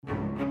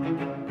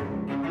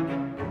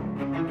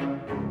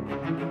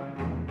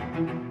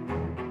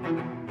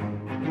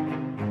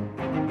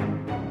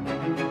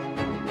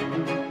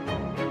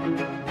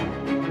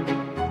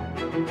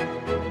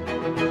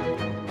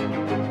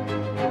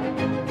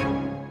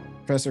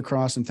Professor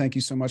Crosson, thank you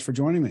so much for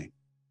joining me.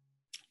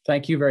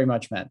 Thank you very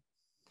much, Matt.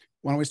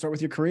 Why don't we start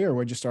with your career?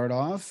 Where'd you start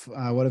off?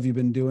 What have you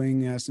been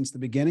doing since the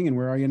beginning, and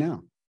where are you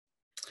now?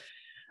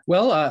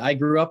 Well, I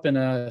grew up in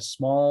a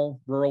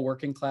small rural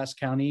working class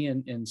county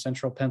in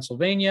central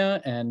Pennsylvania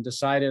and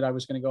decided I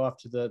was going to go off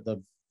to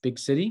the big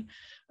city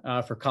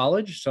for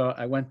college. So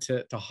I went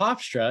to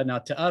Hofstra. Now,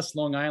 to us,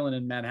 Long Island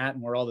and Manhattan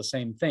were all the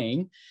same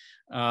thing.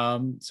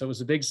 So it was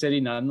a big city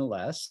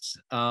nonetheless.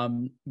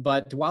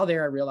 But while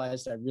there, I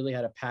realized I really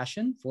had a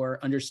passion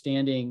for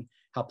understanding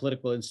how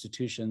political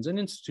institutions and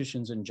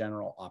institutions in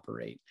general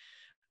operate,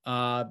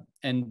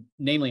 and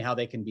namely how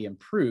they can be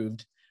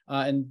improved.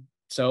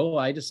 So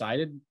I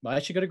decided I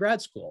should go to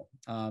grad school.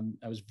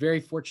 I was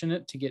very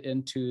fortunate to get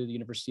into the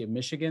University of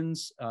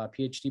Michigan's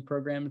PhD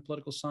program in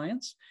political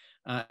science.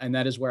 And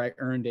that is where I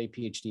earned a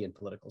PhD in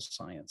political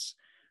science.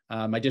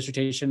 My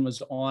dissertation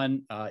was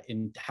on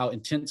in how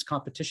intense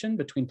competition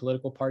between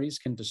political parties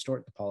can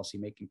distort the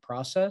policymaking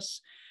process.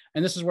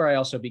 And this is where I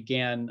also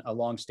began a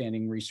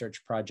longstanding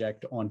research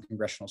project on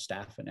congressional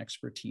staff and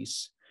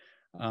expertise.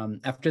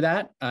 After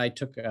that, I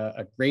took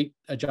a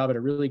job at a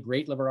really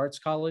great liberal arts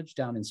college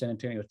down in San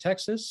Antonio,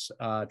 Texas,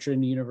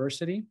 Trinity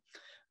University,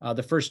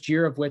 the first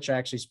year of which I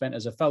actually spent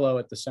as a fellow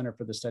at the Center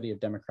for the Study of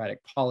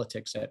Democratic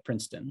Politics at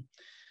Princeton.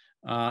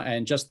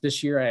 And just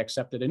this year, I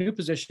accepted a new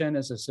position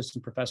as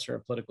assistant professor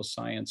of political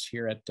science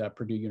here at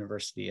Purdue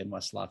University in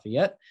West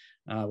Lafayette,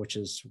 which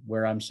is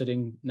where I'm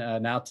sitting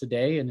now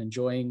today and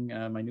enjoying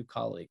my new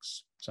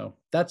colleagues. So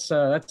that's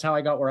how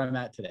I got where I'm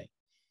at today.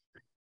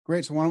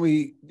 Great. So why don't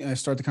we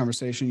start the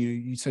conversation?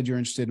 You said you're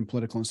interested in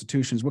political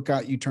institutions. What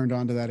got you turned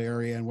on to that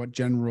area, and what's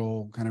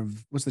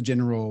the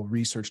general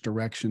research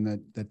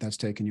direction that's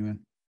taken you in?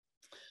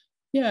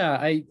 Yeah,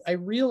 I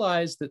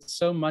realized that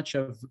so much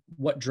of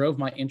what drove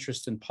my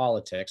interest in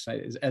politics,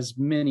 as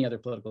many other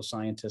political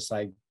scientists,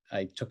 I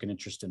took an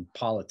interest in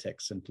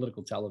politics and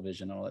political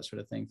television and all that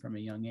sort of thing from a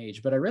young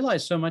age. But I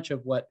realized so much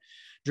of what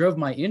drove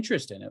my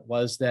interest in it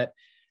was that,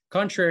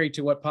 contrary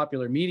to what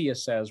popular media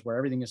says, where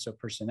everything is so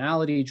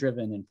personality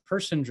driven and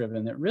person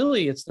driven, that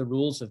really it's the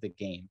rules of the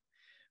game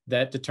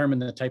that determine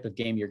the type of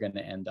game you're going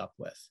to end up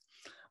with.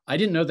 I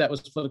didn't know that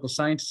was political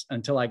science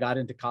until I got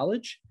into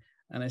college.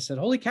 And I said,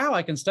 holy cow,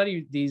 I can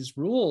study these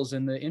rules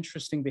and the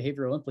interesting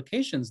behavioral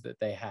implications that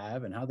they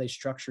have and how they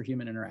structure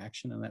human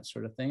interaction and that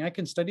sort of thing. I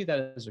can study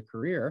that as a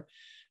career.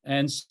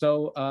 And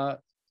so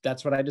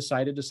that's what I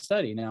decided to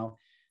study. Now,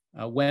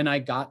 when I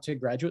got to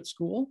graduate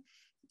school,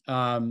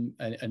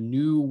 a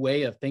new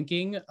way of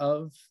thinking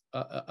of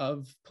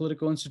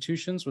political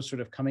institutions was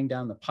sort of coming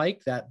down the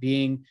pike, that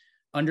being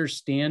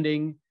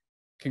understanding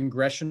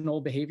congressional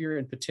behavior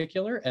in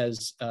particular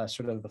as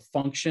sort of the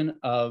function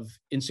of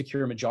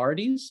insecure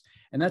majorities.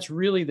 And that's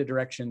really the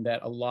direction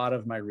that a lot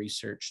of my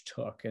research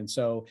took. And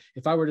so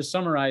if I were to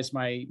summarize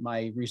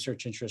my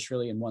research interest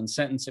really in one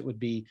sentence, it would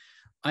be,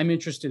 I'm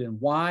interested in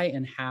why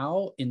and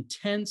how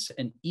intense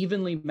and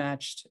evenly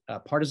matched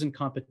partisan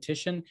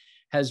competition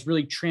has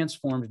really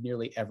transformed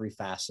nearly every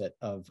facet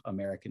of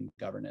American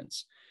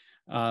governance.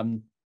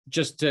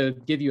 Just to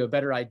give you a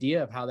better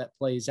idea of how that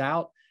plays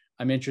out,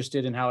 I'm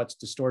interested in how it's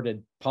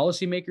distorted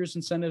policymakers'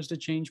 incentives to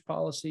change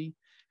policy,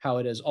 how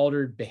it has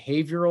altered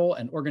behavioral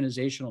and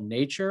organizational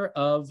nature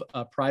of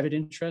private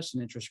interests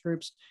and interest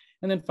groups,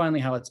 and then finally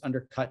how it's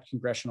undercut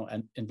congressional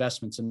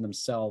investments in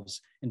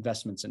themselves,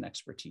 investments in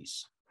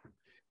expertise.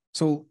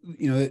 So,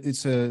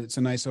 it's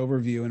a nice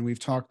overview, and we've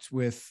talked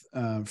with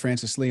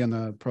Francis Lee on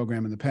the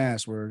program in the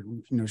past, where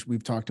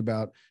we've talked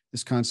about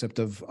this concept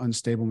of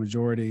unstable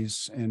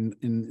majorities and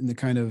in the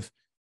kind of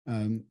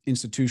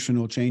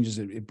institutional changes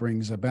it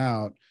brings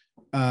about.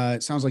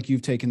 It sounds like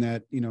you've taken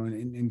that,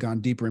 and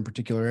gone deeper in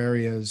particular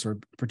areas or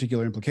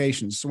particular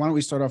implications. So why don't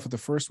we start off with the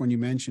first one you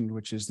mentioned,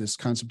 which is this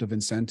concept of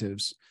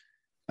incentives.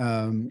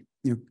 How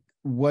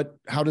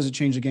does it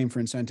change the game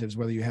for incentives,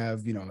 whether you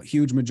have, a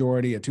huge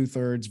majority, a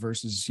 2/3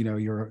 versus,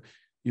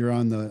 you're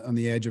on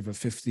the edge of a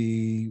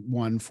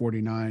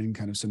 51-49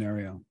 kind of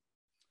scenario?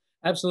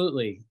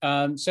 Absolutely.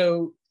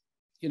 So,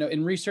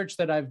 in research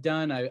that I've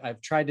done, I've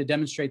tried to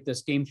demonstrate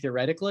this game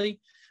theoretically,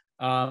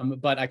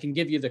 but I can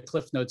give you the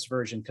Cliff Notes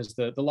version because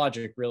the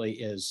logic really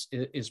is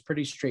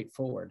pretty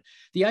straightforward.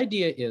 The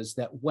idea is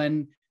that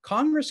when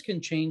Congress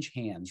can change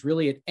hands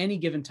really at any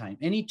given time,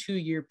 any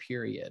 2-year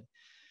period,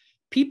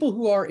 people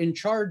who are in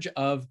charge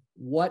of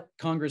what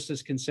Congress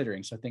is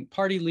considering, so I think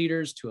party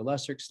leaders, to a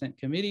lesser extent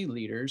committee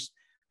leaders,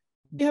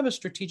 they have a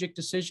strategic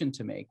decision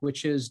to make,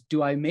 which is,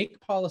 do I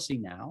make policy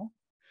now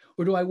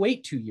or do I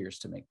wait 2 years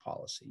to make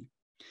policy?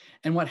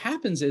 And what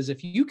happens is,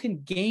 if you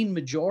can gain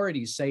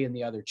majorities, say in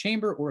the other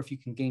chamber, or if you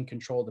can gain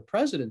control of the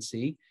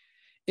presidency,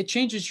 it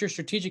changes your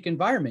strategic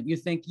environment. You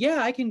think,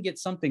 yeah, I can get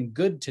something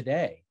good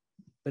today,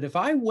 but if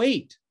I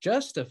wait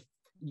just a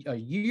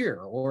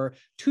year or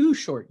 2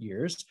 short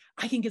years,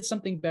 I can get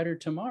something better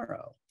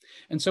tomorrow.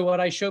 And so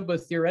what I showed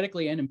both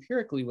theoretically and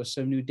empirically with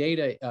some new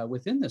data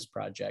within this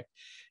project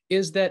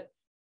is that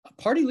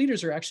party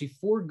leaders are actually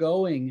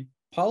foregoing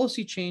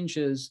policy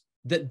changes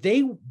that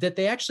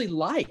they actually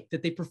like,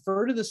 that they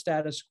prefer to the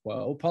status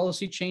quo,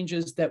 policy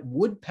changes that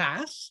would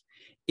pass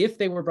if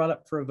they were brought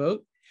up for a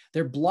vote.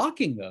 They're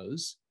blocking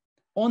those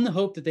on the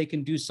hope that they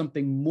can do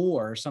something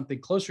more, something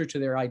closer to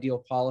their ideal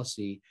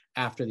policy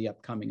after the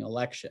upcoming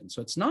election.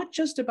 So it's not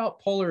just about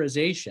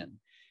polarization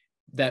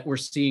that we're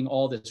seeing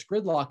all this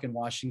gridlock in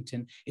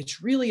Washington.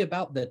 It's really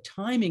about the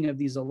timing of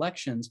these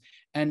elections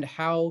and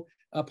how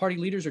party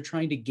leaders are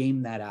trying to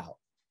game that out.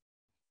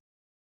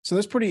 So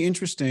that's pretty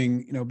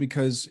interesting,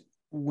 because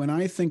when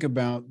I think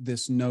about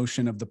this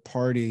notion of the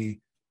party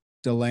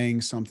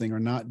delaying something or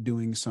not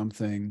doing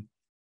something,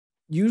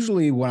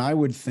 usually what I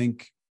would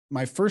think,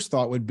 my first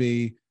thought would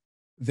be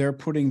they're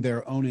putting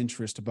their own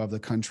interest above the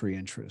country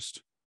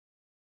interest,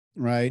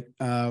 right?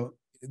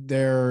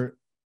 They're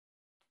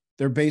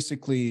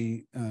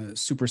basically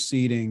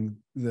superseding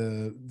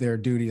their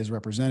duty as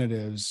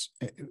representatives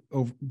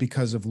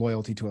because of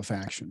loyalty to a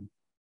faction,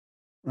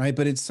 right?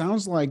 But it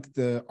sounds like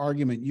the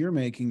argument you're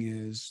making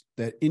is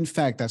that, in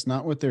fact, that's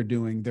not what they're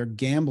doing. They're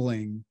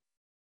gambling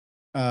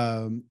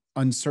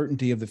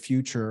uncertainty of the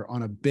future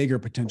on a bigger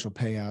potential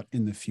payout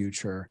in the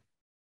future.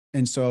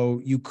 And so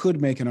you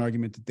could make an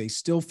argument that they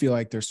still feel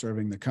like they're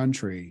serving the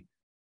country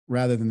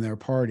rather than their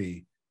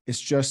party. It's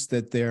just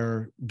that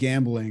they're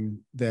gambling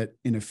that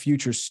in a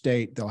future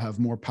state, they'll have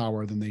more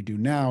power than they do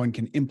now and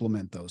can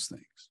implement those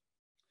things.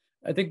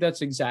 I think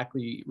that's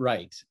exactly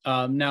right.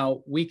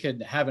 Now, we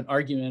could have an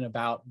argument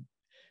about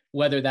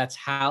whether that's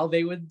how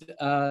they would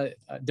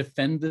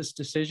defend this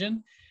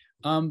decision.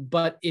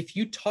 But if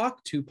you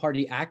talk to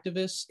party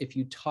activists, if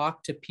you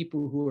talk to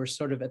people who are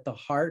sort of at the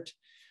heart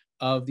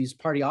of these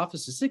party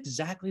offices, it's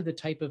exactly the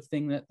type of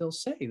thing that they'll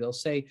say. They'll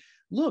say,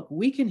 look,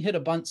 we can hit a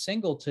bunt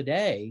single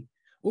today,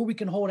 or we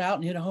can hold out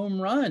and hit a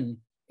home run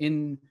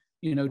in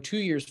 2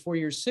 years, 4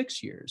 years,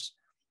 6 years.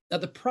 Now,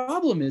 the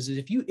problem is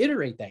if you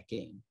iterate that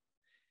game,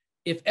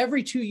 if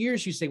every 2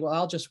 years you say, well,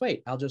 I'll just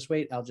wait,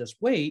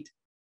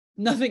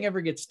 nothing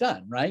ever gets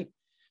done, right?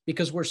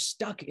 Because we're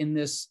stuck in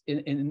this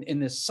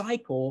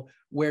cycle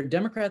where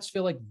Democrats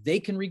feel like they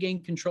can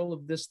regain control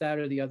of this, that,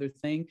 or the other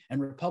thing,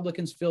 and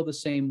Republicans feel the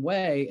same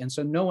way. And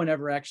so no one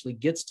ever actually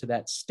gets to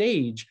that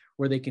stage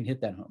where they can hit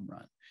that home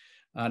run.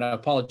 And I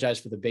apologize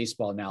for the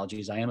baseball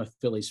analogies. I am a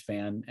Phillies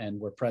fan, and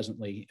we're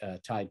presently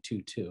tied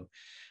 2-2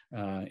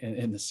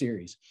 in the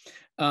series.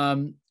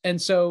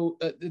 And so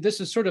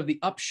this is sort of the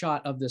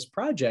upshot of this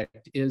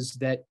project, is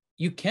that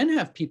you can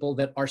have people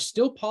that are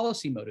still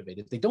policy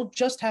motivated. They don't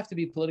just have to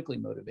be politically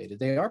motivated.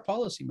 They are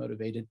policy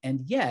motivated,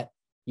 and yet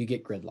you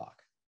get gridlock.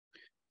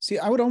 See,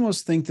 I would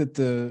almost think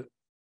that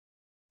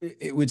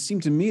it would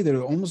seem to me that it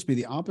would almost be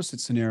the opposite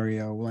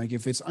scenario. Like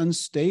if it's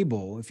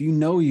unstable, if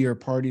your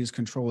party's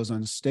control is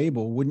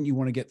unstable, wouldn't you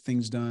want to get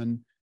things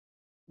done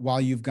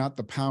while you've got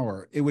the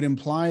power? It would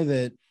imply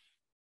that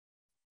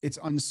it's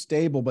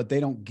unstable, but they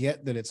don't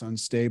get that it's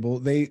unstable.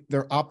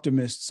 They're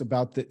optimists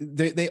about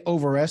they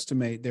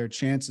overestimate their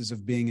chances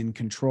of being in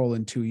control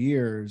in 2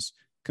 years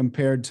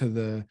compared to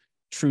the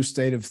true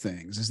state of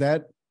things. Is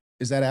that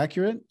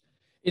accurate?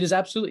 It is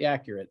absolutely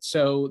accurate.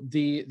 So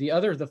the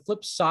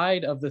flip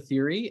side of the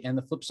theory and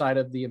the flip side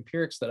of the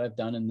empirics that I've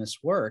done in this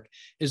work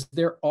is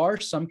there are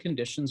some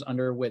conditions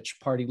under which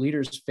party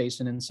leaders face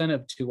an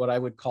incentive to what I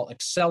would call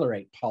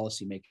accelerate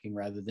policymaking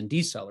rather than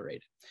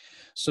decelerate it.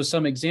 So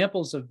some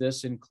examples of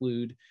this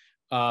include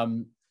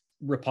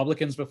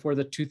Republicans before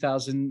the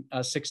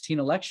 2016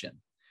 election.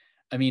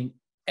 I mean,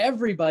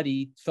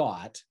 everybody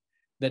thought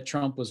that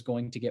Trump was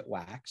going to get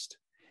waxed.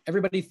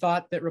 Everybody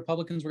thought that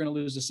Republicans were going to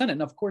lose the Senate.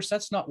 And of course,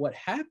 that's not what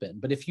happened.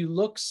 But if you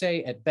look,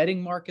 say, at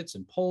betting markets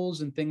and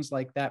polls and things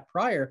like that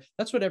prior,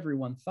 that's what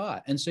everyone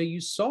thought. And so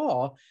you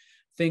saw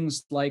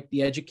things like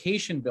the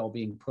education bill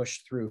being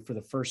pushed through for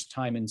the first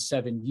time in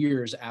 7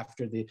 years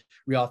after the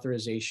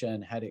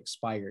reauthorization had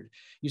expired.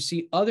 You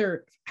see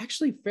other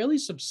actually fairly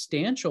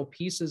substantial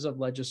pieces of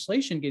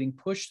legislation getting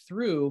pushed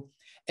through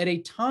at a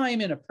time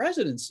in a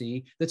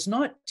presidency that's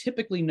not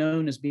typically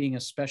known as being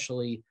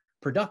especially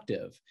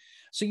productive.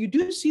 So you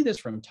do see this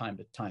from time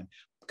to time.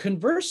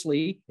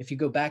 Conversely, if you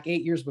go back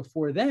 8 years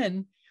before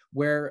then,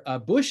 where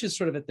Bush is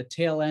sort of at the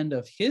tail end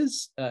of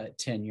his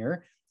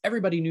tenure,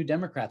 everybody knew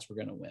Democrats were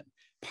going to win.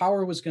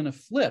 Power was going to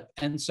flip.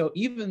 And so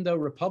even though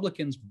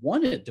Republicans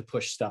wanted to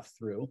push stuff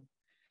through,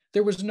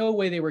 there was no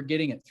way they were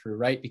getting it through,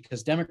 right?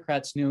 Because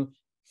Democrats knew,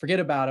 forget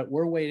about it.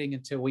 We're waiting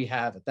until we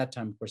have, at that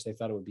time, of course, they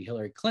thought it would be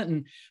Hillary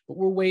Clinton, but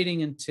we're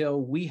waiting until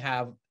we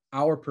have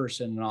our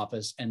person in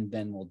office, and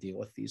then we'll deal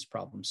with these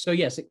problems. So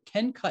yes, it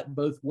can cut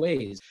both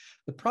ways.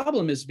 The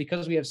problem is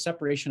because we have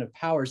separation of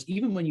powers,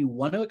 even when you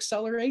want to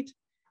accelerate,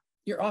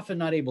 you're often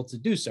not able to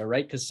do so,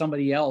 right? Because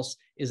somebody else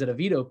is at a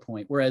veto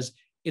point, whereas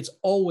it's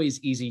always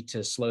easy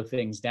to slow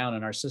things down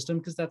in our system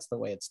because that's the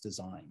way it's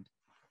designed.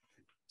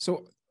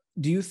 So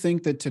do you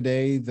think that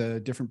today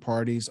the different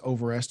parties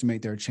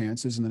overestimate their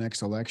chances in the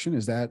next election?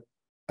 Is that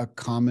a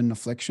common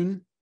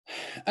affliction?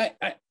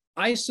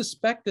 I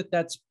suspect that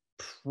that's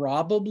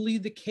probably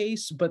the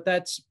case, but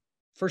that's,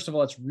 first of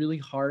all, it's really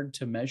hard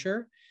to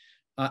measure.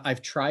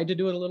 I've tried to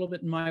do it a little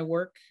bit in my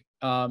work.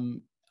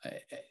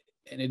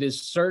 it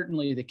is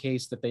certainly the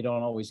case that they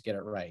don't always get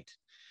it right.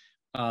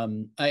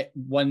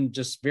 One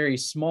just very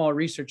small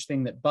research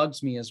thing that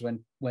bugs me is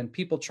when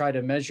people try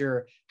to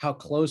measure how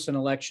close an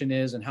election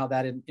is and how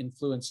that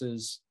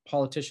influences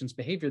politicians'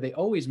 behavior, they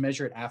always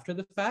measure it after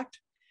the fact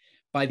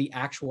by the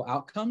actual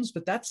outcomes,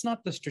 but that's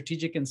not the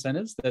strategic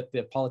incentives that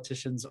the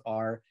politicians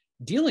are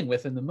dealing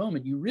with in the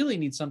moment. You really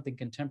need something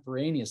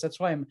contemporaneous. That's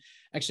why I'm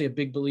actually a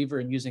big believer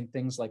in using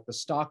things like the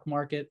stock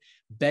market,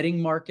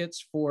 betting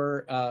markets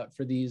for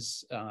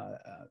these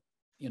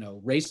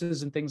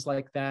races and things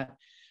like that,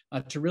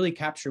 to really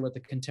capture what the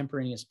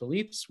contemporaneous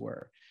beliefs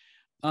were.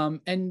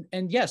 And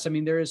yes, I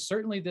mean, there is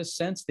certainly this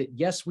sense that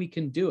yes, we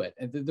can do it.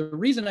 And the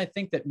reason I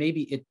think that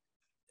maybe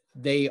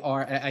they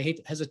are, I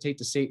hesitate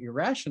to say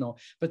irrational,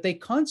 but they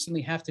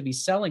constantly have to be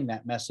selling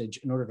that message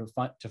in order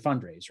to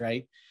fundraise,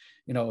 right?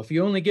 If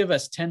you only give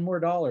us $10 more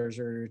or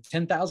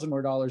 $10,000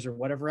 more or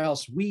whatever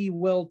else, we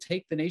will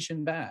take the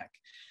nation back.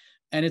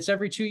 And it's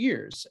every 2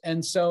 years.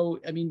 And so,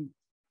 I mean,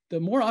 the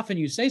more often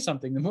you say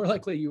something, the more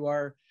likely you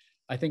are,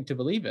 I think, to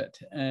believe it.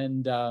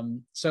 And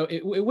so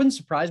it wouldn't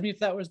surprise me if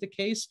that was the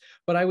case,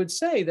 but I would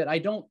say that I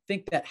don't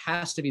think that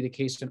has to be the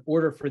case in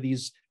order for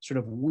these sort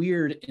of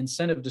weird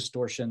incentive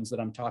distortions that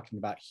I'm talking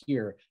about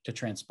here to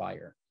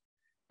transpire.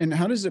 And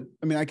how does it,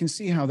 I mean, I can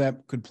see how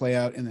that could play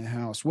out in the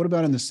House. What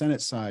about in the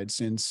Senate side,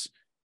 since,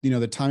 the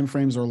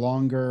timeframes are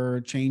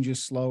longer, change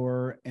is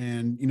slower,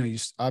 and, you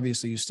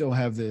obviously you still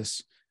have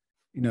this,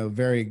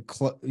 very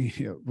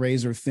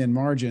razor thin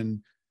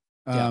margin.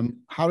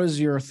 How does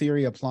your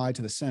theory apply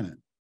to the Senate?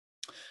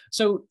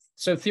 So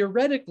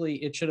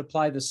theoretically, it should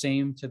apply the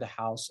same to the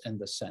House and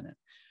the Senate.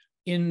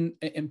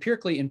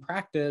 Empirically, in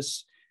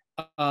practice,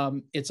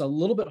 it's a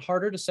little bit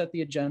harder to set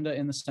the agenda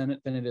in the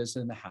Senate than it is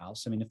in the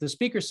House. I mean, if the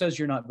Speaker says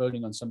you're not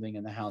voting on something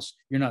in the House,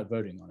 you're not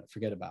voting on it.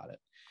 Forget about it.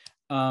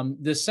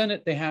 The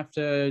Senate, they have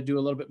to do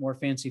a little bit more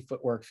fancy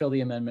footwork, fill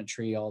the amendment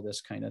tree, all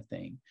this kind of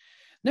thing.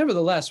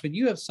 Nevertheless, when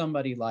you have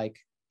somebody like,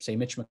 say,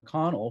 Mitch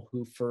McConnell,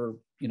 who for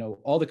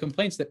all the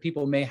complaints that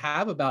people may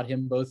have about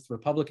him, both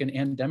Republican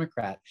and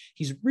Democrat,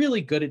 he's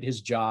really good at his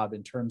job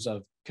in terms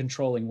of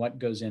controlling what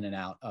goes in and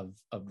out of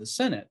the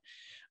Senate.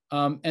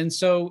 And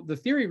so the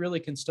theory really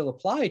can still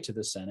apply to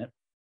the Senate.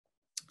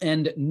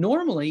 And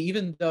normally,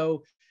 even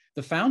though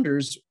the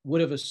founders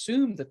would have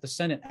assumed that the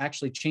Senate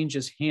actually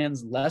changes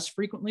hands less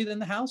frequently than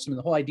the House. I mean,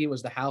 the whole idea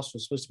was the House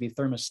was supposed to be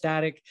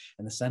thermostatic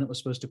and the Senate was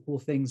supposed to cool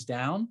things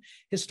down.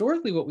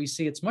 Historically, what we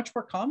see, it's much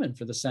more common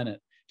for the Senate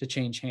to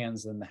change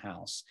hands than the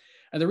House.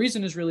 And the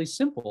reason is really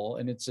simple,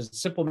 and it's a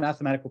simple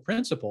mathematical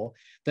principle,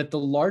 that the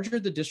larger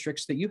the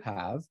districts that you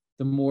have,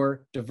 the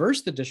more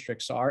diverse the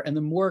districts are, and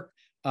the more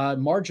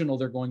marginal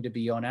they're going to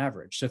be on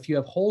average. So if you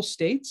have whole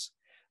states,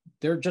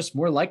 they're just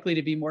more likely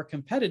to be more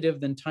competitive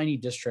than tiny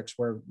districts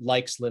where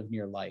likes live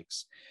near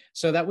likes.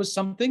 So that was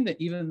something that,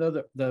 even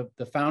though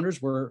the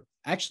founders were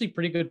actually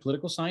pretty good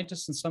political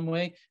scientists in some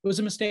way, it was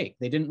a mistake.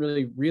 They didn't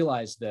really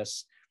realize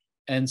this.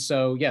 And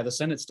so, yeah, the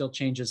Senate still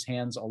changes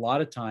hands a lot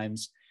of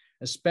times,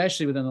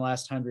 especially within the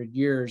last 100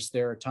 years.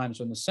 There are times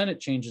when the Senate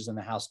changes and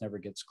the House never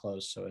gets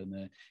close. So in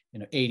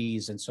the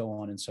 80s and so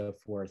on and so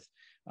forth,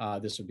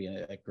 this would be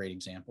a great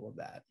example of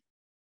that.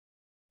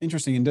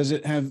 Interesting. And does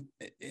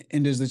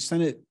the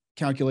Senate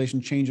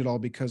calculation change at all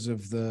because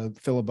of the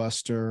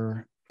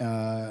filibuster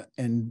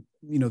and,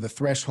 the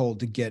threshold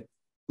to get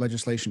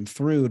legislation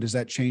through? Does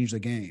that change the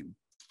game?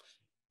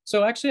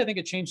 So actually, I think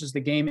it changes the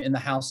game in the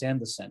House and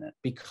the Senate,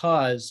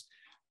 because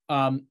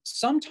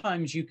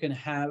sometimes you can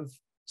have,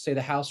 say,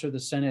 the House or the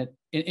Senate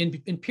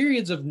in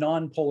periods of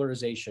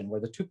non-polarization where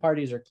the two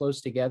parties are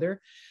close together.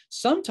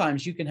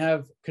 Sometimes you can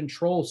have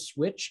control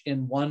switch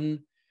in one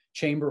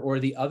chamber or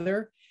the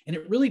other. And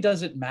it really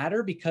doesn't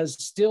matter,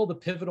 because still the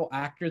pivotal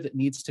actor that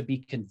needs to be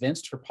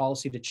convinced for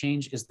policy to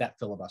change is that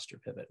filibuster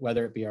pivot,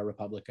 whether it be a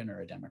Republican or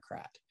a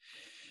Democrat.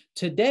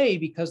 Today,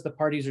 because the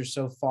parties are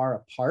so far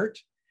apart,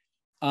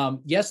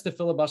 yes, the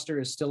filibuster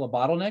is still a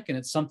bottleneck, and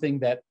it's something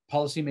that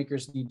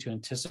policymakers need to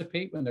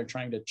anticipate when they're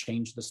trying to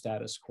change the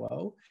status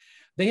quo.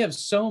 They have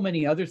so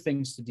many other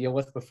things to deal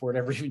with before it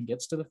ever even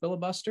gets to the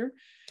filibuster,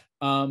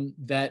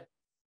 that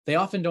they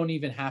often don't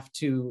even have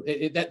to,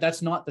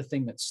 that's not the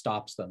thing that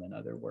stops them, in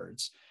other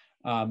words.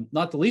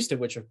 Not the least of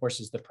which, of course,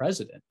 is the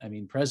president. I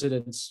mean,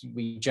 presidents,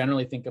 we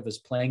generally think of as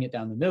playing it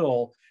down the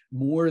middle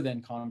more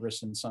than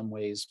Congress in some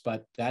ways,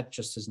 but that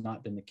just has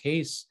not been the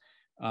case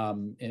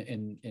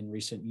in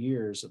recent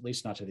years, at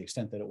least not to the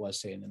extent that it was,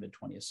 say, in the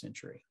mid-20th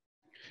century.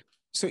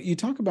 So you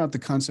talk about the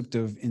concept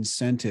of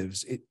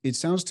incentives. It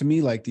sounds to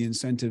me like the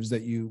incentives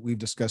that we've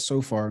discussed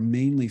so far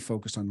mainly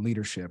focused on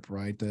leadership,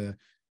 right? The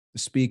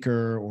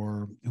speaker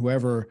or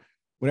whatever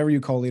you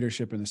call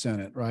leadership in the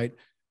Senate, right?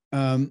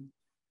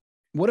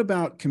 What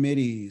about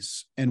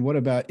committees, and what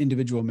about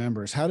individual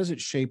members? How does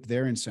it shape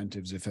their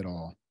incentives, if at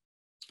all?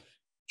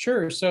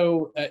 Sure.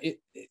 So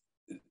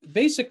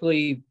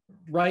basically,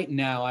 right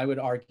now, I would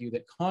argue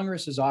that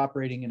Congress is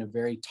operating in a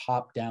very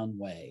top-down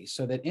way,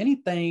 so that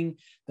anything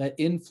that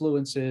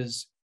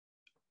influences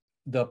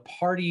the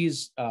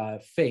party's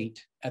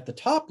fate at the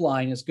top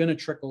line is going to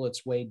trickle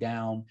its way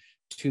down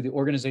to the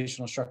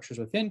organizational structures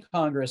within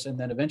Congress, and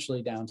then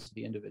eventually down to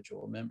the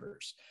individual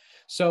members.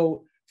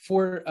 So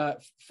for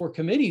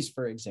committees,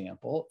 for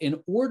example,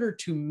 in order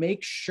to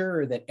make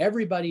sure that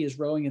everybody is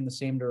rowing in the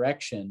same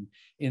direction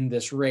in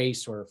this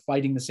race or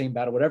fighting the same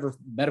battle, whatever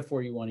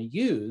metaphor you want to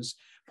use,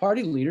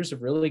 party leaders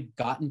have really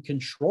gotten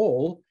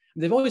control.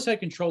 They've always had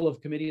control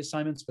of committee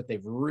assignments, but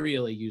they've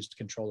really used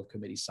control of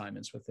committee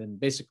assignments within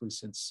basically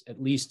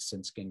at least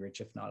since Gingrich,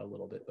 if not a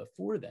little bit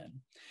before then.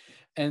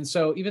 And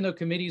so even though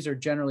committees are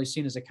generally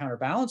seen as a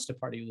counterbalance to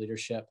party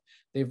leadership,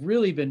 they've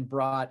really been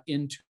brought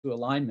into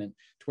alignment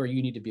to where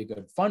you need to be a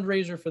good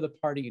fundraiser for the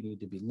party, you need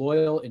to be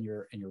loyal in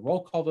your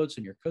roll call votes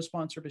and your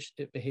co-sponsor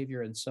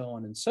behavior and so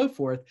on and so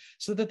forth,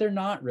 so that they're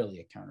not really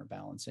a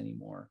counterbalance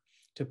anymore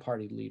to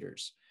party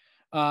leaders.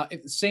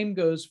 Same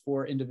goes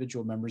for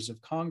individual members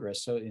of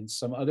Congress. So in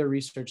some other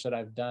research that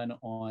I've done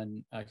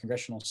on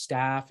congressional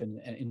staff and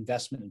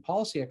investment and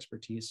policy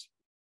expertise,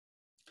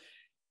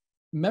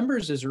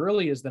 members as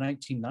early as the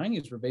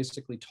 1990s were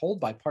basically told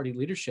by party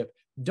leadership,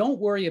 don't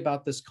worry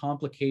about this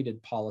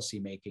complicated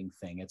policymaking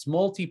thing. It's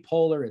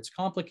multipolar, it's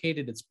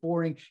complicated, it's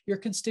boring. Your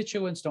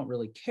constituents don't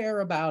really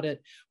care about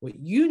it. What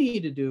you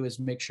need to do is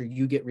make sure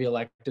you get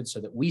reelected so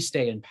that we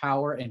stay in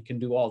power and can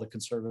do all the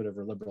conservative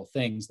or liberal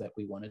things that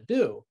we want to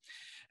do.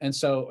 And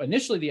so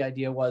initially the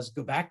idea was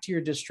go back to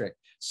your district,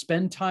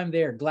 spend time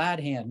there,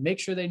 glad hand, make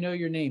sure they know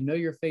your name, know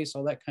your face,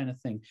 all that kind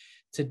of thing.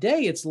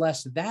 Today, it's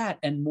less that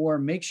and more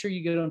make sure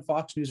you get on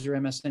Fox News or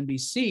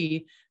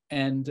MSNBC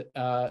and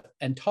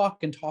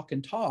talk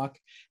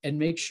and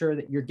make sure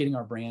that you're getting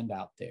our brand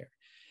out there.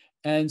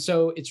 And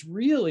so it's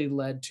really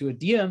led to a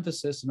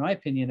de-emphasis, in my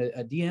opinion,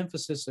 a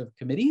de-emphasis of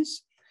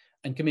committees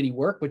and committee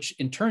work, which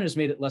in turn has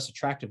made it less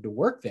attractive to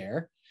work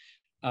there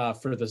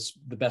for the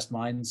best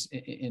minds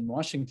in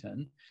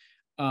Washington.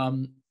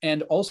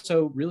 And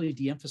also really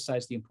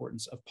de-emphasize the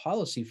importance of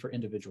policy for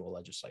individual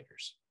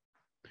legislators.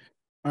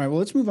 All right, well,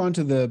 let's move on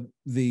to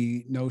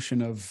the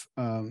notion of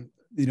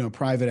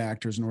private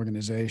actors and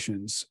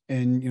organizations.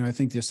 And I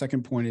think the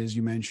second point is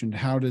you mentioned,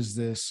 how does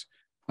this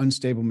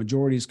unstable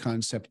majorities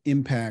concept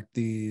impact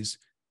these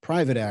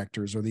private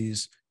actors or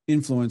these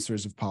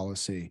influencers of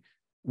policy?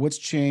 What's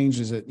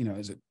changed?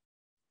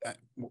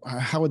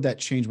 How would that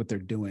change what they're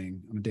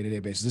doing on a day-to-day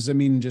basis? Does it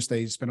mean just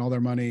they spend all their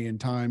money and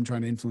time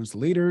trying to influence the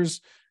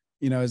leaders?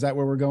 Is that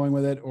where we're going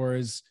with it, or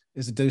is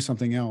it do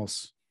something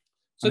else?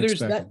 So there's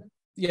that.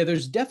 Yeah,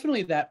 there's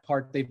definitely that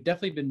part. They've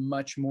definitely been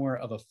much more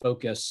of a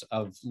focus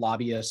of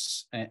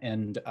lobbyists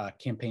and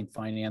campaign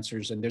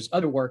financiers, and there's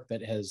other work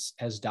that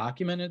has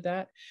documented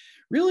that.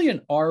 Really,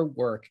 in our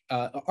work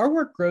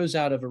grows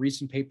out of a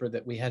recent paper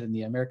that we had in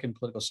the American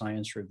Political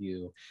Science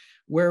Review,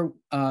 where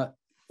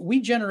we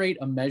generate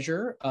a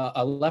measure,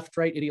 a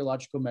left-right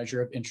ideological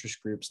measure of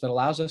interest groups that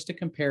allows us to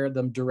compare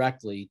them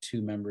directly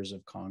to members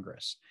of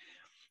Congress.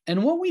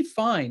 And what we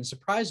find,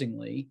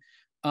 surprisingly,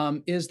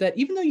 is that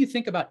even though you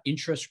think about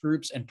interest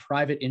groups and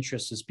private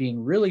interests as being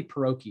really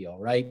parochial,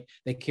 right?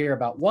 They care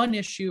about one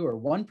issue or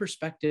one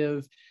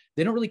perspective.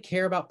 They don't really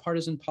care about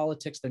partisan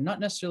politics. They're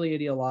not necessarily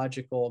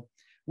ideological.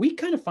 We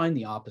kind of find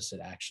the opposite,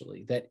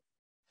 actually, that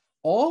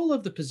all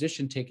of the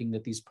position taking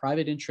that these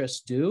private interests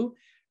do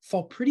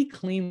fall pretty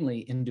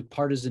cleanly into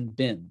partisan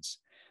bins.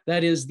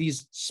 That is,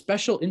 these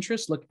special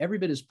interests look every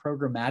bit as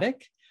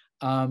programmatic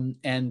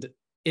and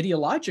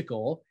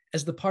ideological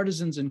as the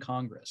partisans in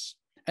Congress.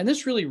 And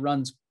this really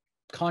runs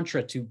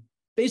contra to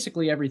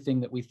basically everything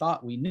that we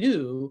thought we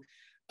knew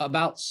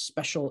about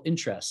special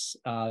interests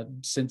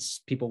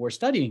since people were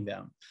studying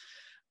them.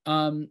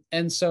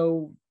 And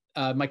so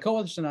my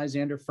co-authors and I,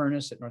 Xander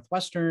Furness at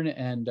Northwestern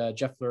and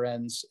Jeff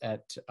Lorenz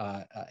at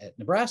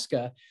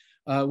Nebraska,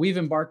 we've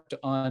embarked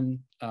on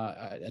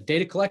a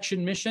data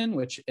collection mission,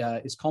 which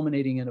is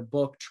culminating in a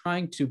book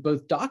trying to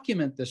both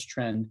document this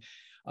trend,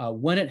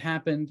 when it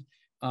happened,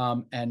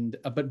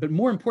 but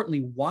more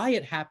importantly, why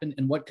it happened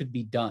and what could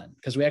be done,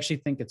 because we actually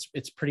think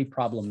it's pretty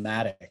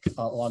problematic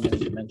along many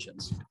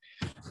dimensions.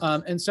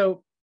 And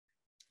so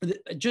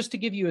just to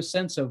give you a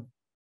sense of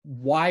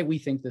why we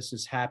think this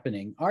is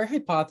happening, our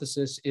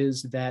hypothesis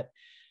is that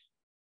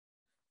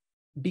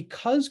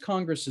because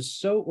Congress is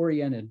so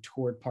oriented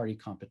toward party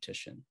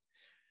competition,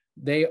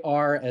 they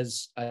are,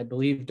 as I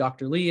believe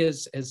Dr. Lee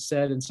has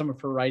said in some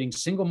of her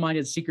writings,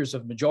 single-minded seekers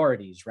of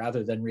majorities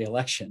rather than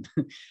re-election,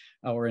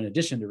 or in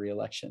addition to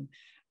re-election,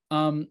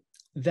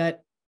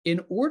 that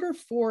in order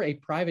for a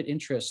private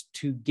interest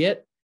to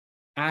get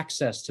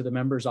access to the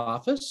member's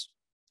office,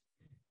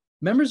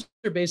 members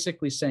are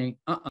basically saying,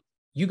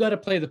 you got to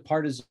play the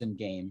partisan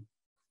game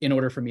in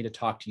order for me to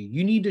talk to you.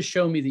 You need to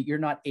show me that you're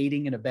not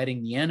aiding and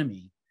abetting the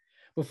enemy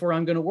before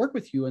I'm going to work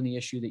with you on the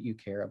issue that you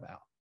care about.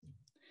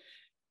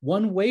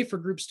 One way for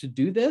groups to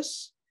do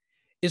this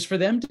is for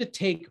them to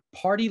take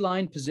party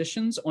line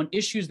positions on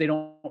issues they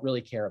don't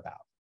really care about.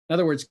 In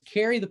other words,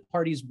 carry the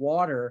party's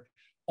water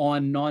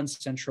on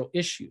non-central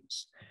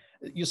issues.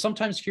 You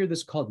sometimes hear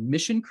this called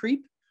mission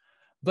creep,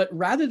 but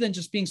rather than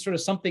just being sort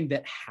of something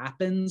that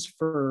happens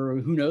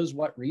for who knows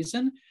what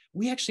reason,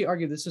 we actually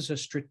argue this is a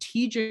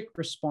strategic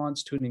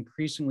response to an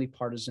increasingly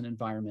partisan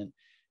environment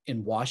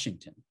in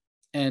Washington.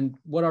 And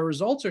what our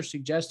results are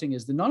suggesting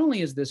is that not only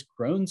has this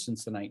grown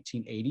since the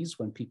 1980s,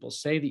 when people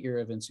say the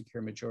era of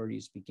insecure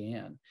majorities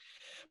began,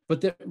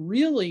 but that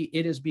really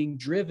it is being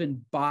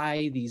driven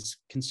by these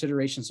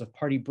considerations of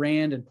party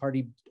brand and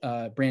party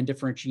brand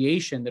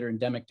differentiation that are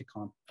endemic to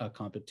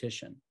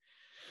competition.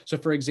 So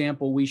for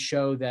example, we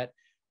show that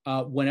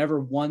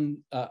whenever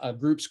a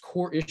group's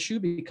core issue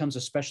becomes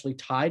especially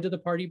tied to the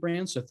party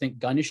brand, so think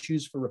gun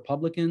issues for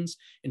Republicans,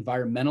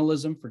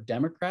 environmentalism for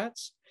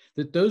Democrats,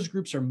 that those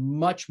groups are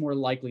much more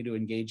likely to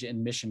engage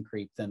in mission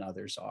creep than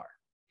others are.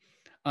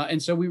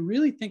 And so we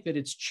really think that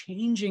it's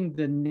changing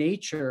the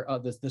nature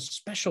of the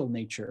special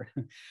nature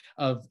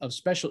of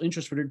special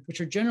interests,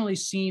 which are generally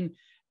seen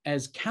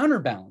as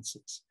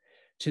counterbalances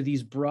to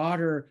these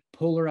broader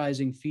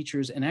polarizing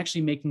features and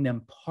actually making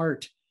them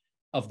part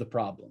of the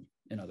problem,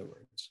 in other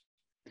words.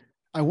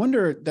 I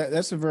wonder,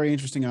 that's a very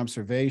interesting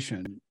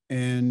observation.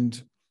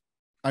 And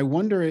I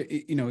wonder,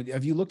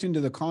 have you looked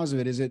into the cause of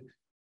it?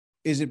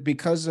 Is it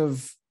because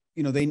of,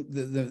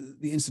 the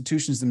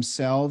institutions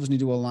themselves need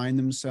to align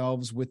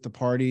themselves with the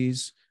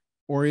parties,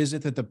 or is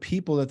it that the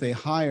people that they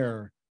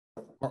hire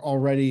are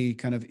already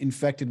kind of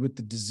infected with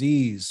the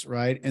disease,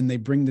 right? And they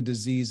bring the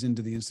disease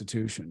into the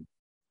institution?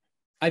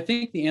 I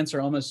think the answer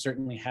almost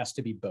certainly has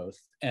to be both.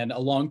 And a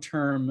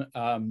long-term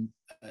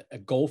a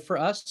goal for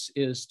us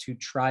is to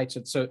try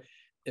to, so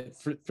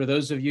for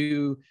those of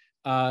you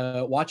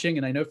watching,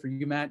 and I know for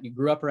you, Matt, you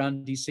grew up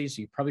around DC,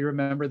 so you probably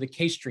remember the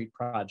K Street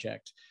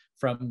Project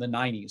from the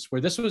 90s, where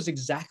this was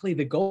exactly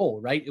the goal,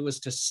 right? It was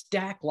to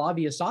stack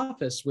lobbyist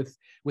office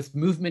with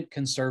movement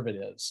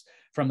conservatives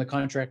from the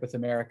Contract with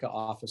America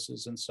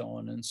offices and so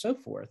on and so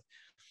forth.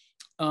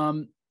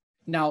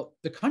 Now,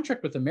 the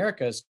Contract with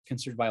America is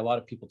considered by a lot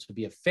of people to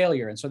be a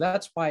failure. And so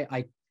that's why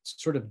I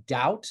sort of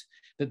doubt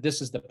that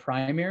this is the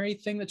primary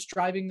thing that's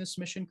driving this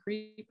mission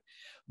creep,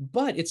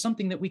 but it's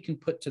something that we can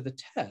put to the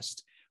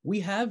test. We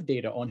have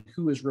data on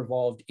who is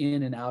revolved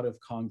in and out of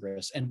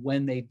Congress and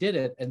when they did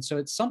it. And so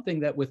it's something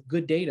that with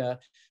good data,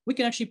 we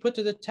can actually put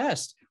to the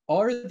test.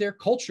 Are there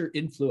culture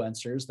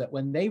influencers that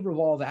when they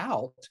revolve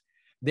out,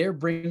 they're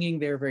bringing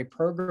their very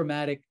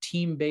programmatic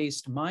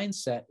team-based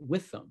mindset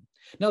with them?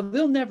 Now,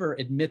 they'll never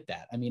admit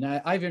that. I mean,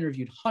 I've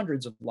interviewed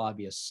hundreds of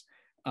lobbyists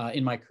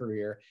in my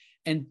career,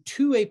 and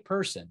to a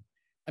person,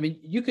 I mean,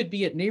 you could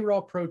be at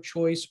NARAL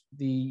Pro-Choice,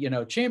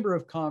 the Chamber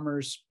of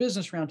Commerce,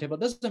 Business Roundtable, it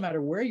doesn't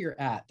matter where you're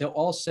at, they'll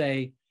all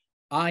say,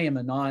 I am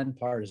a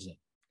nonpartisan.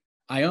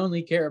 I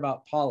only care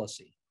about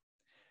policy.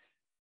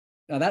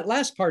 Now, that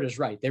last part is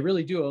right. They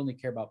really do only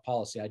care about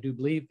policy. I do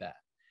believe that.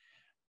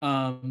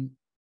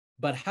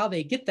 But how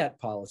they get that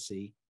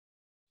policy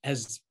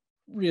has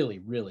really,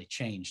 really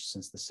changed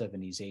since the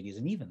 70s, 80s,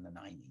 and even the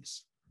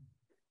 90s.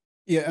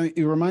 Yeah,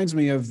 it reminds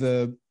me of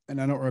and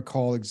I don't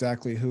recall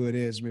exactly who it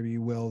is, maybe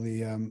you will,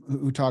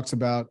 who talks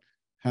about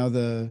how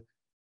a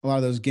lot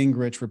of those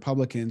Gingrich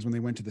Republicans, when they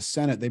went to the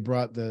Senate, they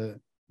brought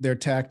their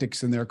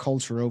tactics and their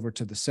culture over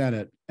to the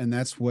Senate. And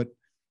that's what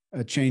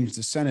changed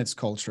the Senate's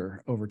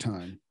culture over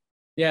time.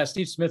 Yeah,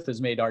 Steve Smith has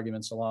made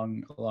arguments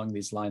along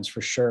these lines for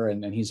sure.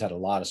 And he's had a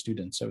lot of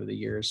students over the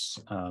years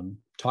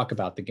talk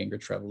about the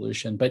Gingrich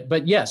Revolution.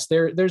 But yes,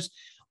 there's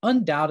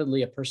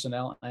undoubtedly a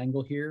personnel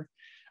angle here.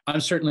 I'm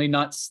certainly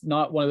not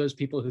one of those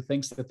people who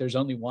thinks that there's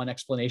only one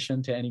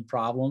explanation to any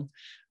problem.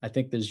 I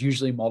think there's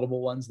usually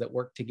multiple ones that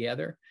work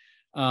together.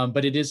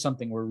 But it is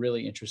something we're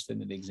really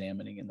interested in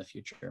examining in the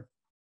future.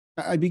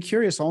 I'd be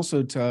curious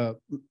also to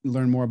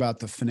learn more about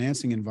the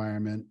financing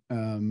environment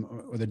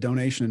or the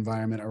donation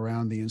environment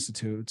around the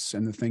institutes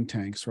and the think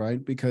tanks,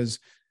 right? Because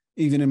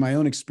even in my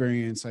own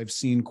experience, I've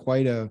seen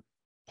quite a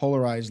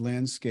polarized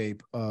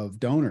landscape of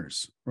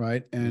donors,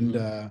 right?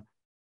 And,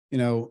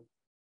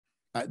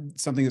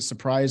 something that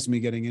surprised me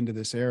getting into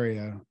this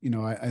area,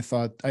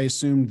 I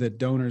assumed that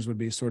donors would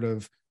be sort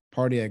of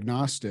party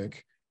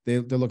agnostic.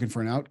 They're looking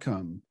for an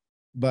outcome.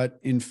 But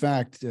in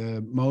fact,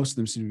 most of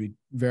them seem to be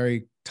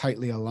very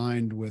tightly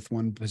aligned with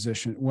one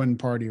position, one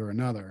party or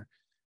another.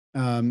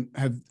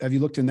 Have you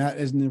looked in that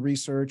as in the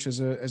research as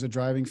a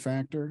driving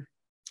factor?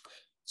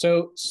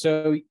 So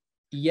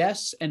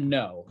yes and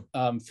no.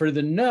 For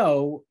the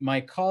no, my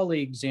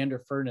colleague Xander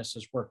Furness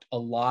has worked a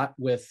lot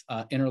with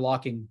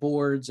interlocking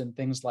boards and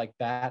things like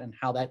that, and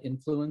how that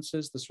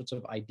influences the sorts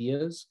of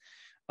ideas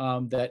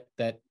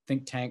that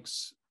think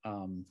tanks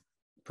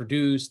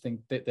produce,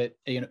 that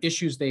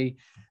issues they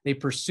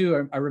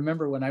pursue. I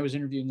remember when I was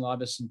interviewing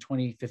lobbyists in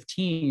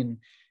 2015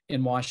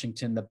 in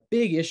Washington, the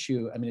big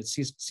issue, I mean, it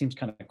seems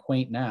kind of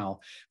quaint now,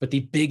 but the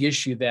big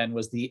issue then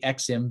was the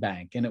Ex-Im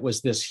Bank. And it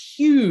was this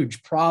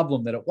huge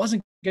problem that it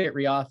wasn't going to get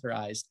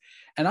reauthorized.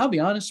 And I'll be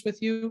honest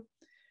with you,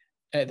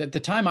 at the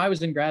time I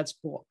was in grad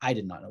school, I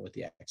did not know what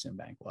the Ex-Im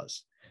Bank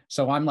was.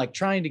 So I'm like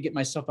trying to get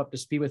myself up to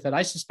speed with it.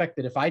 I suspect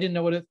that if I didn't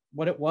know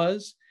what it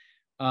was,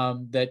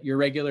 that your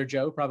regular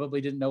Joe probably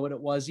didn't know what it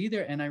was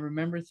either. And I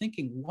remember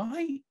thinking,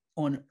 why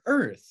on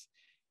earth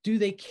do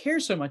they care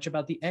so much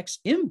about the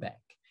Ex-Im Bank?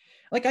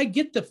 Like, I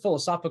get the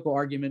philosophical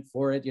argument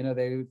for it.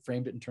 They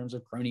framed it in terms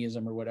of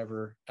cronyism or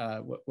whatever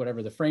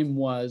the frame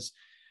was.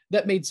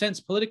 that made sense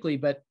politically,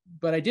 but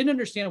I didn't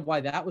understand why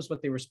that was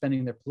what they were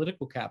spending their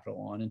political capital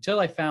on until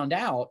I found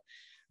out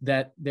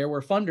that there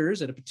were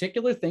funders at a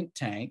particular think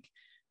tank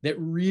that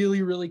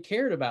really, really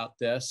cared about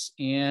this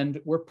and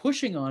were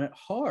pushing on it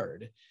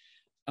hard.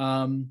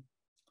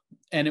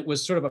 And it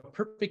was sort of a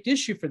perfect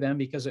issue for them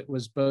because it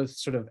was both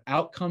sort of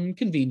outcome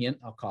convenient,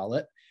 I'll call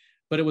it,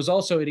 but it was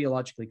also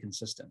ideologically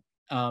consistent.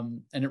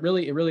 And it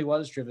really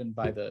was driven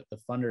by the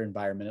funder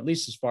environment, at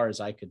least as far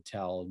as I could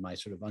tell in my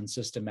sort of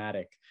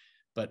unsystematic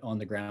but on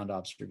the ground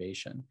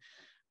observation.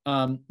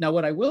 Now,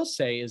 what I will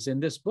say is in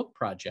this book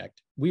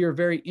project, we are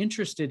very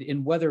interested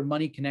in whether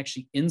money can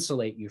actually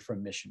insulate you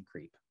from mission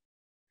creep.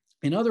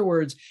 In other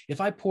words, if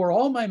I pour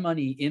all my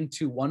money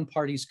into one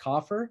party's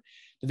coffer,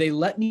 do they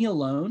let me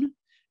alone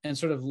and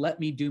sort of let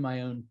me do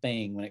my own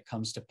thing when it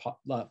comes to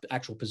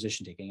actual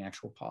position taking,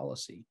 actual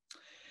policy?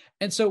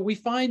 And so we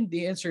find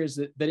the answer is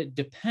that it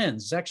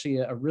depends. It's actually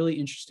a really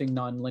interesting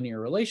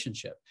nonlinear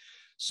relationship.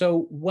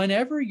 So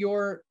whenever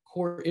your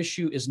core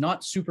issue is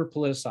not super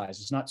politicized,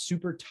 it's not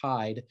super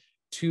tied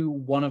to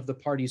one of the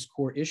party's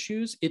core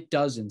issues, it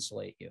does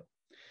insulate you.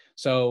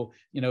 So,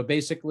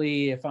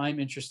 basically, if I'm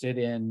interested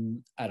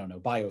in, I don't know,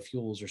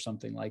 biofuels or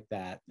something like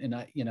that, and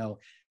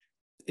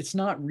it's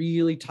not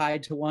really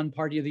tied to one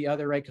party or the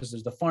other, right? Because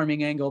there's the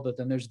farming angle, but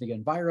then there's the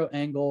enviro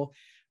angle.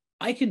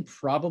 I can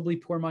probably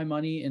pour my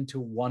money into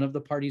one of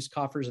the party's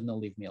coffers and they'll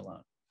leave me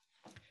alone.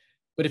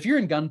 But if you're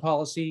in gun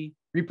policy,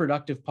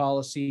 reproductive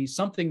policy,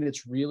 something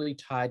that's really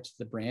tied to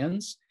the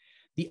brands,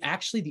 the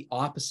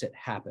opposite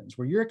happens,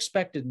 where you're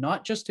expected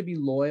not just to be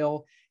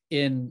loyal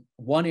in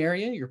one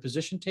area, your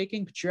position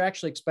taking, but you're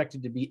actually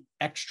expected to be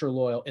extra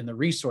loyal in the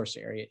resource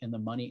area, in the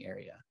money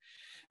area.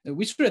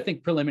 We sort of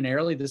think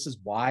preliminarily, this is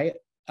why,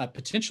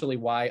 potentially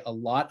why a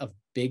lot of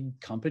big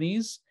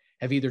companies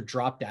have either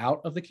dropped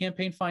out of the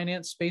campaign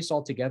finance space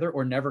altogether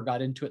or never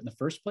got into it in the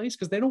first place,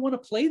 because they don't want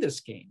to play this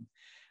game.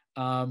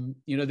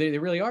 They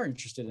really are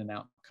interested in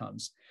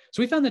outcomes.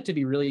 So we found that to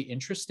be really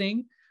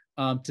interesting,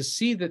 to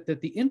see that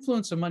the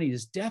influence of money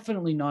is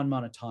definitely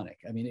non-monotonic.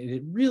 I mean,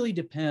 it really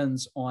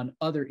depends on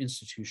other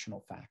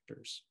institutional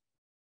factors.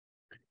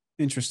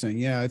 Interesting.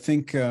 Yeah, I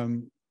think,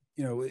 a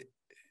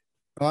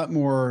lot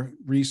more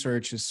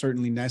research is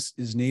certainly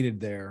is needed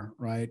there,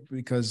 right?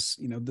 Because,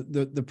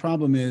 the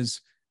problem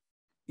is,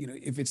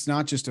 if it's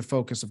not just a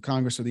focus of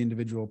Congress or the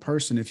individual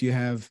person, if you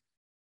have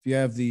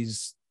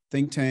these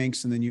think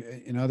tanks and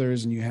then and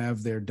others, and you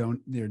have they're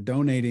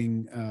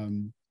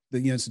donating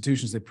the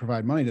institutions that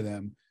provide money to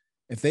them,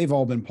 if they've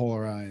all been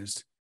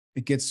polarized,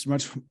 it gets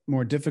much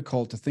more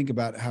difficult to think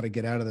about how to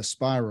get out of the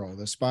spiral.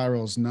 The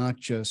spiral is not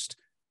just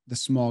the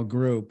small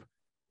group;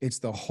 it's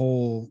the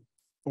whole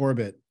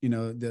orbit.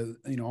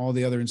 All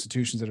the other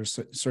institutions that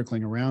are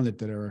circling around it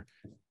that are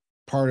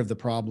part of the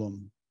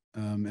problem,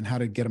 and how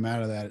to get them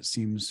out of that. It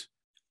seems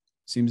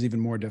even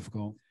more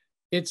difficult.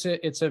 It's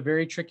a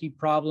very tricky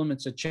problem.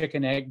 It's a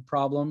chicken egg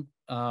problem,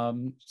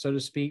 so to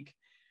speak.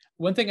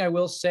 One thing I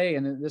will say,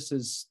 and this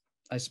is,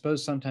 I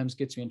suppose, sometimes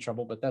gets me in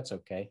trouble, but that's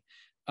okay,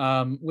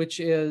 which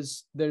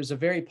is there's a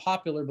very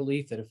popular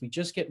belief that if we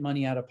just get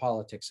money out of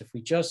politics, if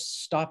we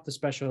just stop the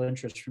special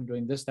interests from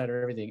doing this, that,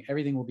 or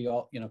everything will be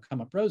all, come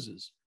up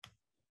roses.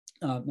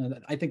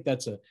 I think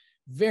that's a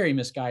very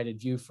misguided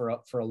view for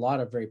a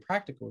lot of very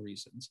practical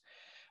reasons.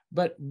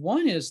 But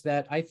one is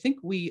that I think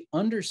we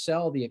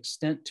undersell the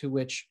extent to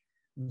which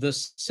the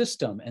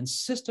system and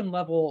system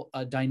level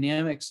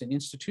dynamics and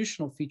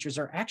institutional features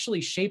are actually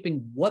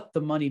shaping what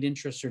the moneyed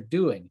interests are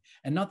doing,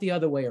 and not the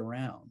other way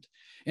around.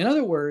 In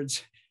other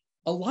words,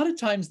 a lot of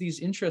times these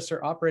interests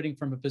are operating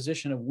from a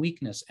position of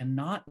weakness and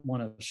not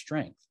one of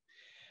strength.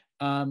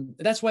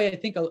 That's why I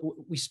think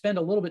we spend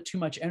a little bit too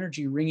much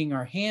energy wringing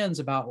our hands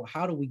about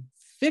how do we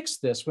fix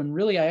this, when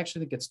really I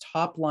actually think it's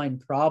top line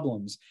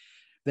problems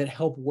that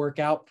help work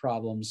out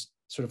problems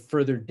sort of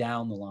further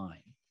down the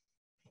line.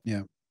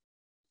 Yeah.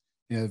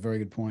 Yeah, very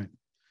good point.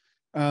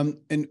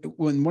 And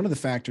one of the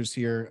factors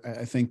here,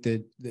 I think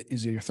that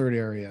is your third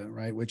area,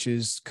 right, which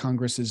is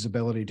Congress's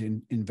ability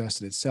to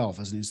invest in itself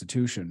as an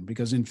institution.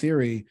 Because in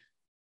theory,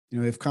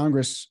 if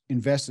Congress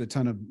invested a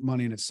ton of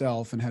money in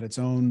itself and had its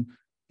own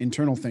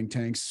internal think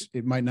tanks,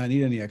 it might not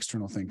need any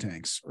external think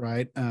tanks,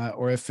 right?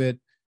 Or if it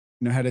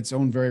had its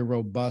own very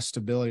robust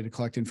ability to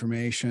collect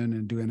information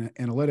and do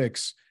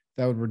analytics,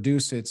 that would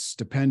reduce its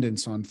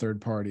dependence on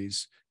third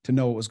parties to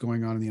know what was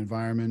going on in the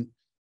environment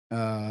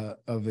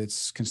of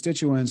its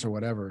constituents or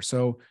whatever.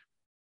 So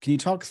can you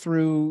talk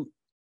through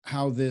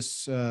how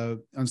this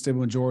unstable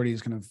majority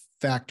kind of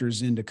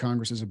factors into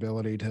Congress's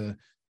ability to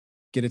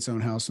get its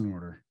own house in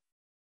order?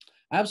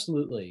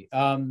 Absolutely.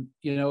 From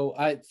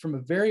a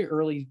very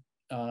early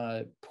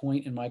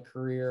point in my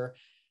career,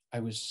 I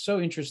was so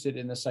interested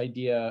in this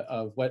idea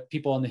of what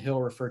people on the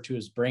Hill refer to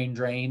as brain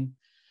drain,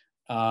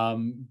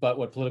 but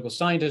what political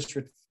scientists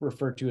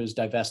refer to as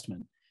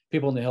divestment.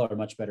 People on the Hill are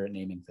much better at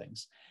naming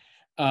things.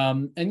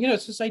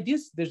 It's this idea,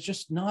 there's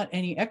just not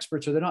any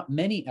experts, or there are not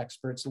many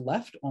experts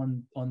left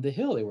on the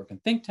Hill. They work in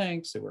think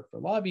tanks, they work for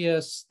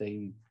lobbyists,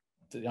 they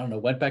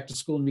went back to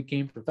school and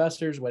became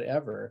professors,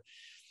 whatever.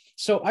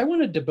 So I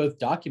wanted to both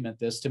document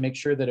this to make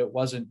sure that it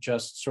wasn't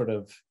just sort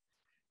of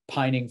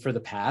pining for the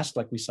past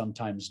like we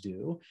sometimes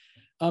do,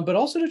 but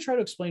also to try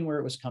to explain where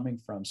it was coming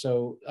from.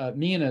 So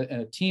me and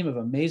a team of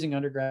amazing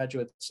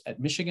undergraduates at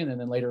Michigan, and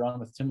then later on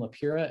with Tim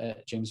Lapira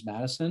at James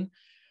Madison,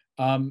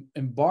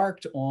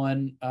 embarked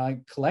on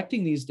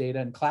collecting these data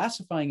and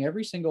classifying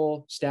every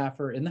single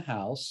staffer in the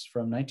House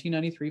from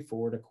 1993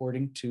 forward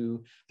according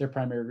to their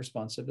primary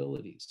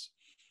responsibilities.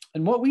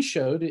 And what we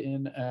showed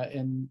in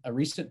a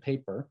recent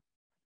paper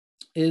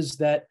is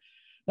that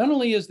not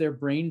only is there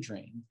brain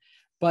drain,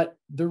 but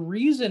the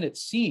reason it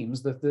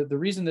seems that the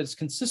reason that it's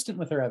consistent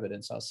with our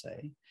evidence, I'll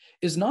say,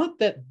 is not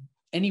that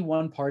any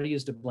one party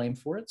is to blame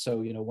for it. So,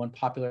 one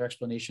popular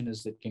explanation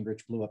is that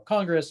Gingrich blew up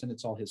Congress and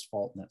it's all his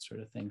fault and that sort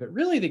of thing. But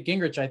really that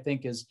Gingrich, I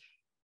think,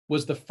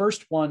 was the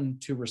first one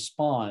to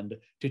respond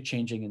to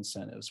changing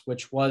incentives,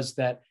 which was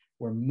that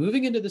we're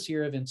moving into this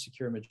era of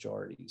insecure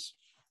majorities.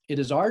 It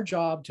is our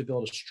job to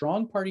build a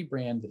strong party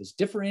brand that is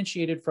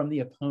differentiated from the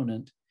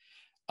opponent,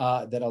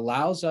 that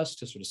allows us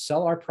to sort of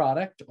sell our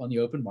product on the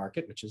open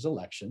market, which is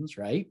elections,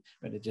 right?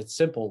 But it's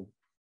simple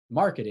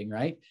marketing,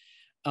 right?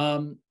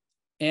 And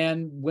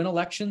win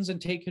elections and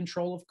take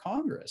control of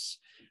Congress.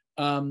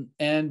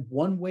 And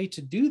one way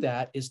to do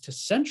that is to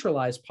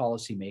centralize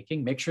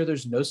policymaking, make sure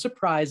there's no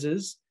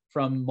surprises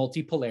from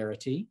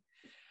multipolarity,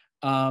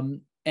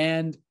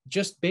 and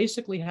just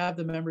basically have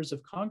the members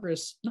of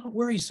Congress not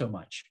worry so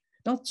much,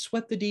 don't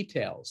sweat the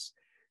details,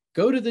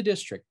 go to the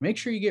district, make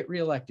sure you get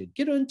reelected,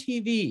 get on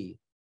TV,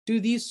 do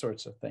these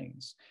sorts of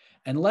things,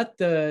 and let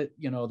the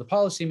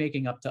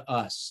policymaking up to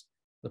us,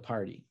 the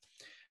party.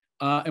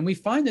 And we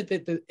find that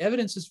the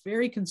evidence is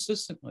very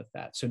consistent with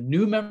that. So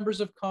new members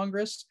of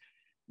Congress,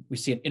 we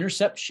see an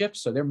intercept shift,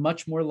 so they're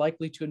much more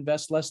likely to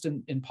invest less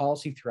in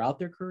policy throughout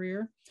their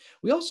career.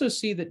 We also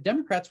see that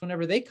Democrats,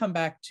 whenever they come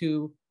back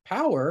to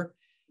power,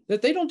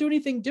 that they don't do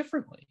anything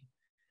differently.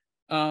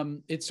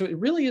 So it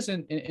really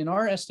isn't, in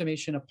our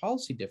estimation, a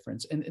policy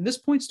difference. And this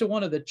points to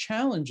one of the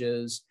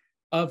challenges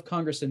of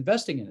Congress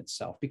investing in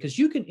itself, because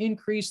you can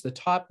increase the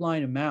top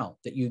line amount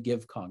that you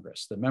give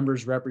Congress, the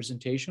members'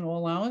 representational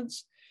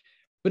allowance,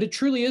 but it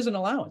truly is an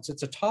allowance.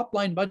 It's a top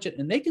line budget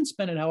and they can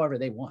spend it however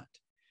they want.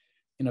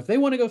 And if they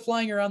want to go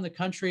flying around the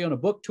country on a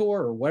book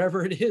tour or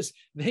whatever it is,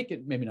 they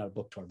can, maybe not a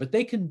book tour, but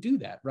they can do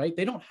that, right?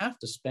 They don't have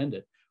to spend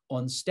it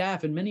on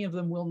staff, and many of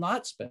them will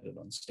not spend it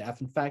on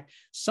staff. In fact,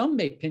 some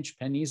may pinch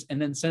pennies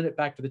and then send it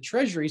back to the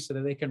Treasury so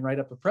that they can write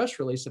up a press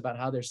release about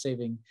how they're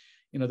saving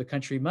the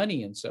country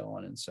money and so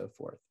on and so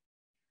forth.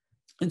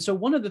 And so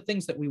one of the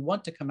things that we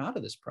want to come out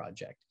of this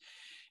project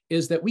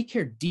is that we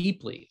care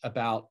deeply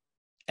about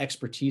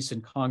expertise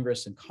in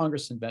Congress and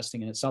Congress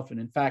investing in itself. And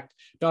in fact,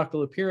 Dr.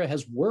 Lapira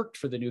has worked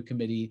for the new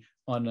committee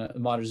on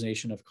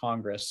modernization of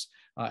Congress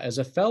as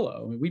a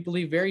fellow. We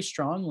believe very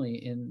strongly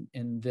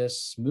in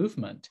this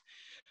movement,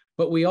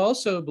 but we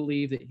also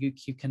believe that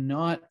you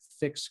cannot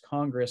fix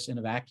Congress in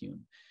a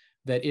vacuum,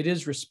 that it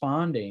is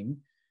responding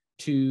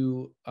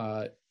to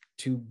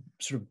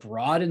sort of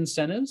broad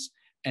incentives,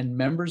 and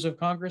members of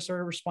Congress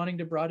are responding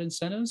to broad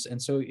incentives. And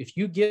so if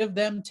you give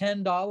them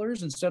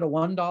 $10 instead of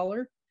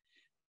 $1,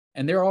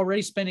 and they're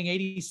already spending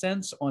 80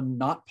 cents on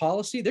not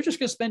policy, they're just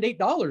going to spend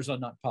 $8 on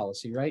not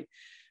policy, right?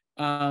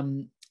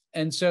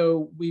 And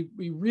so we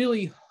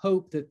really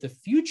hope that the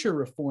future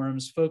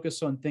reforms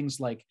focus on things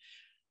like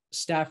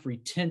staff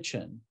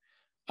retention,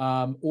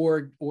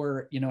 or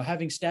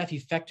having staff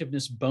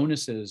effectiveness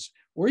bonuses,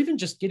 or even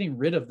just getting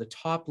rid of the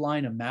top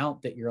line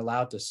amount that you're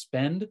allowed to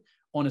spend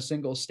on a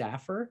single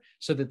staffer,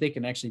 so that they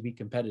can actually be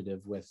competitive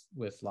with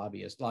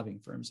lobbying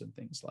firms and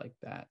things like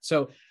that.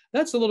 So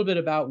that's a little bit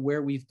about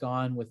where we've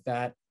gone with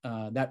that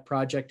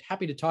project.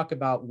 Happy to talk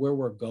about where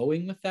we're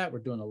going with that. We're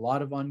doing a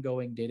lot of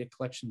ongoing data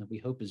collection that we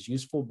hope is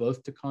useful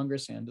both to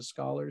Congress and to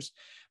scholars,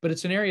 but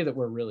it's an area that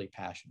we're really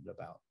passionate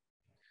about.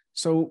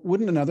 So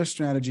wouldn't another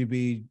strategy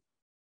be,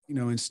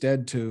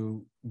 instead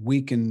to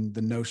weaken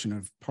the notion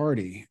of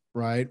party,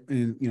 right?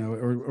 And,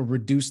 or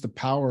reduce the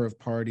power of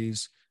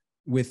parties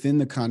within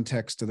the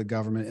context of the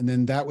government. And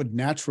then that would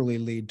naturally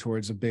lead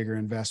towards a bigger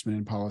investment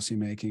in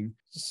policymaking.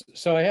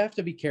 So I have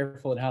to be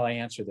careful in how I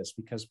answer this,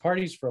 because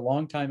parties for a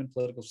long time in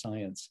political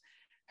science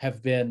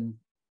have been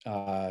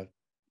the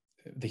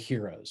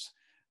heroes.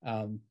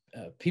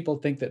 People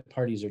think that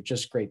parties are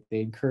just great. They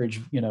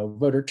encourage,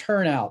 voter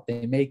turnout.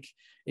 They make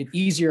it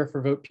easier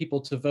for people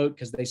to vote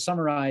because they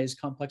summarize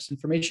complex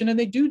information, and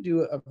they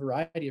do a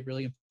variety of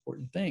really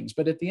important things.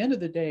 But at the end of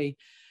the day,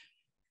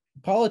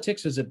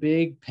 politics is a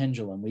big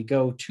pendulum. We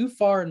go too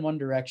far in one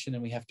direction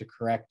and we have to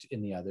correct in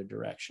the other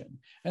direction.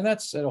 And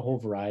that's a whole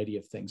variety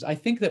of things. I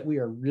think that we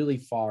are really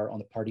far on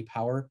the party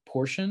power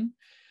portion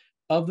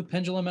of the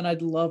pendulum, and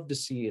I'd love to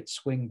see it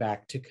swing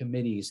back to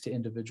committees, to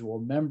individual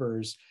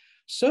members,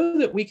 so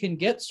that we can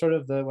get sort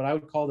of what I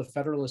would call the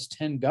Federalist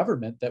 10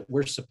 government that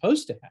we're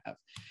supposed to have,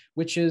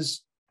 which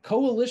is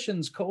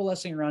coalitions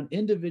coalescing around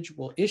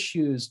individual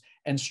issues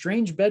and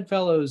strange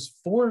bedfellows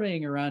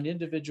forming around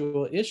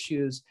individual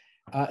issues,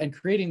 and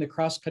creating the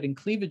cross-cutting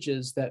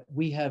cleavages that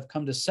we have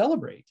come to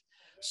celebrate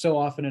so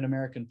often in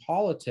American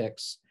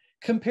politics,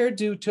 compared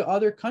to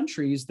other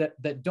countries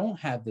that don't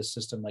have this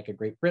system, like a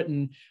Great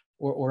Britain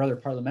or other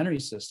parliamentary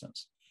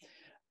systems.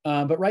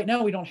 But right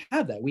now we don't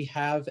have that. We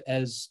have,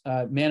 as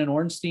Mann and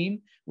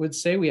Ornstein would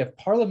say, we have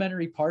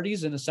parliamentary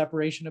parties in a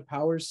separation of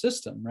powers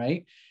system,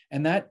 right?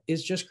 And that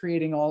is just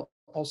creating all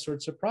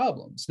sorts of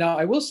problems. Now,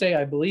 I will say,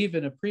 I believe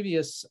in a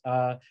previous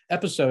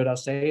episode, I'll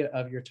say,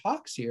 of your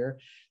talks here,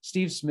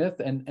 Steve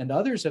Smith and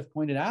others have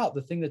pointed out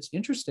the thing that's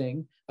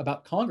interesting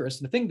about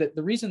Congress, and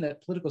the reason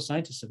that political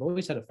scientists have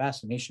always had a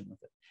fascination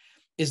with it,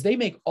 is they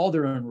make all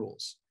their own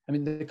rules. I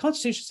mean, the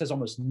Constitution says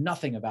almost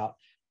nothing about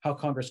how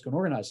Congress can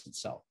organize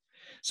itself.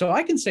 So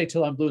I can say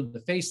till I'm blue in the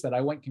face that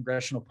I want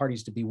congressional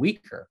parties to be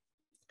weaker.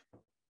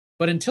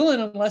 But until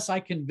and unless I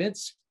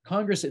convince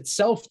Congress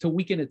itself to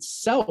weaken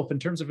itself in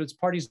terms of its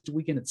parties to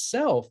weaken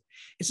itself,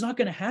 it's not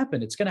going to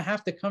happen. It's going to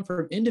have to come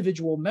from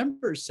individual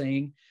members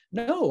saying,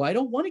 no, I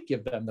don't want to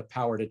give them the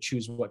power to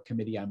choose what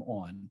committee I'm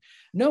on.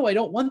 No, I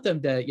don't want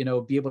them to,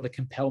 be able to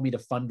compel me to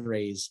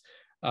fundraise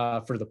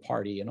for the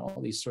party and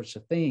all these sorts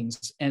of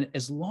things. And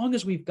as long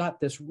as we've got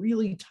this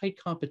really tight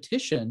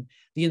competition,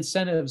 the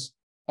incentives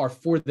are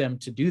for them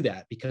to do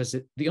that, because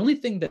the only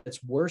thing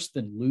that's worse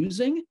than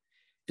losing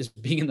is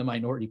being in the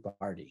minority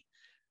party.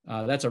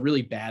 That's a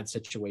really bad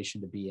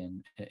situation to be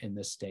in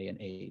this day and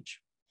age.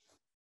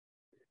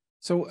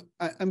 So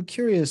I'm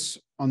curious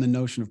on the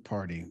notion of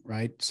party,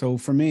 right? So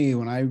for me,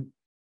 when I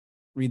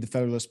read the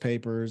Federalist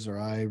Papers or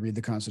I read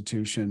the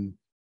Constitution,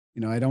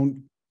 I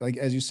don't, like,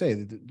 as you say,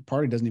 the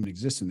party doesn't even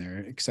exist in there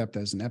except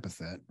as an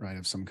epithet, right,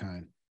 of some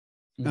kind.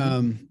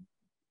 Mm-hmm.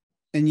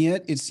 And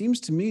yet it seems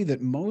to me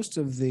that most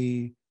of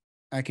the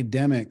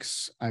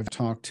academics I've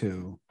talked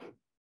to,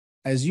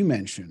 as you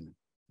mentioned,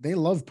 they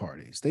love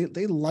parties.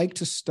 They like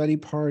to study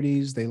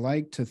parties. They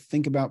like to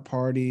think about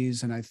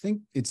parties. And I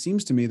think it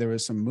seems to me there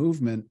was some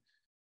movement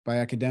by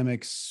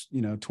academics,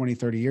 20,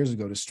 30 years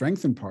ago to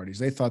strengthen parties.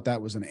 They thought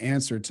that was an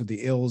answer to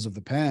the ills of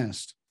the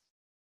past.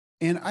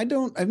 And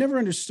I've never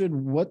understood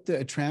what the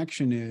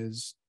attraction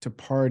is to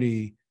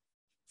party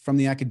from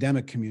the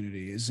academic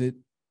community. Is it,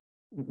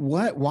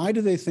 why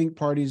do they think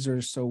parties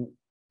are so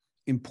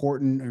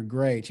important or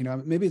great?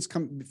 Maybe it's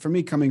for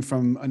me, coming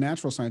from a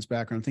natural science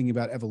background, thinking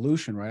about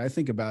evolution, right? I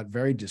think about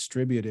very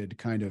distributed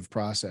kind of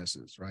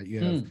processes, right? You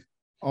have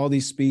all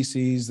these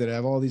species that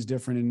have all these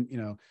different,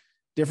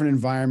 different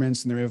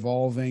environments, and they're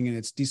evolving, and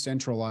it's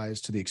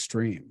decentralized to the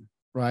extreme,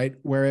 right?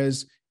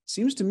 Whereas it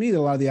seems to me that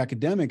a lot of the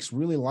academics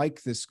really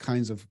like this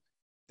kinds of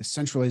the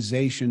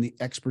centralization, the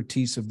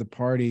expertise of the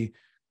party,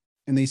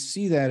 and they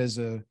see that as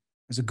a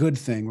good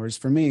thing. Whereas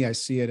for me, I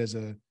see it as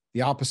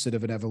the opposite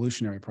of an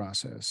evolutionary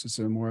process. It's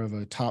a more of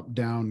a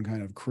top-down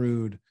kind of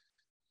crude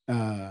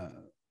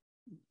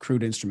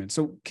instrument.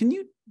 So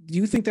do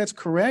you think that's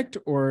correct,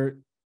 or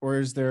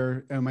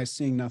am I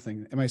seeing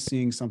nothing? Am I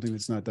seeing something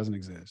doesn't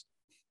exist?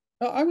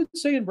 I would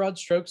say in broad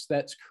strokes,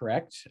 that's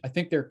correct. I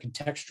think there are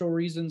contextual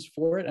reasons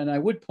for it. And I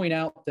would point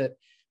out that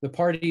the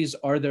parties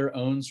are their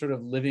own sort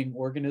of living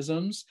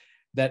organisms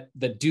that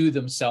do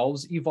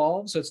themselves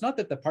evolve. So it's not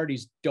that the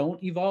parties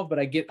don't evolve, but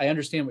I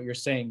understand what you're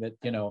saying,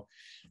 that,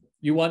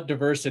 you want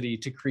diversity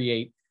to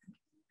create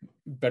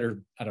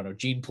better,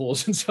 gene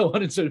pools and so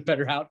on, and sort of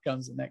better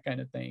outcomes and that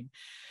kind of thing.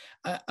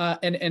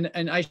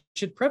 And I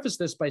should preface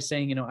this by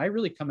saying, I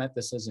really come at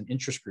this as an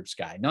interest groups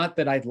guy. Not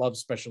that I love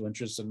special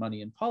interests and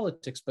money in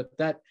politics, but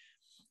that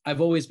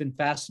I've always been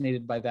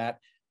fascinated by that.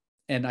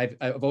 And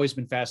I've always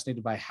been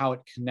fascinated by how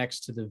it connects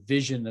to the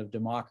vision of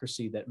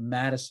democracy that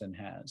Madison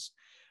has,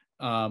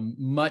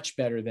 much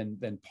better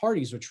than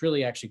parties, which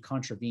really actually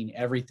contravene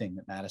everything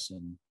that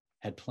Madison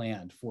had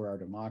planned for our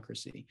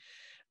democracy.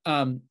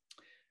 So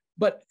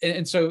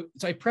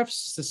I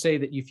preface to say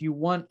that if you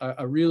want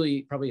a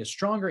really, probably a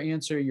stronger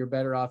answer, you're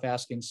better off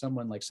asking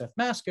someone like Seth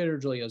Mascott or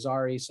Julia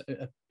Azari.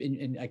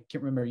 And I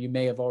can't remember, you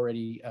may have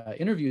already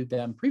interviewed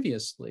them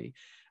previously,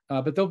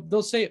 but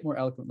they'll say it more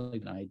eloquently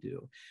than I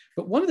do.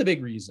 But one of the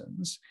big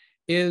reasons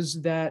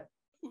is that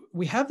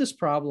we have this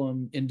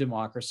problem in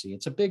democracy.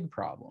 It's a big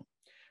problem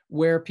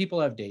where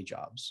people have day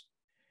jobs.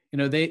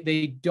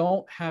 They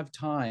don't have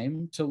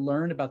time to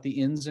learn about the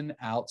ins and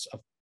outs of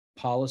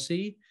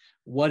policy.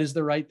 What is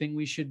the right thing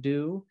we should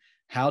do?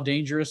 How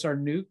dangerous are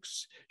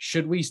nukes?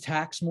 Should we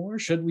tax more?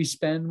 Should we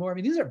spend more? I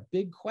mean, these are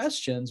big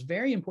questions,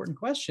 very important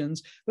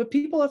questions, but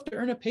people have to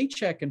earn a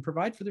paycheck and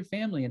provide for their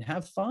family and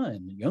have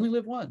fun. You only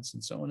live once,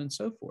 and so on and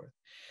so forth.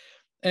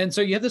 And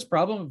so you have this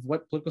problem of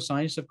what political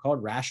scientists have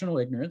called rational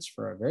ignorance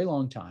for a very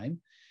long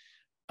time.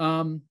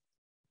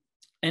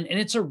 And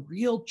it's a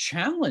real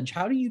challenge.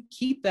 How do you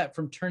keep that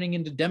from turning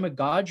into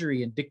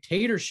demagoguery and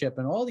dictatorship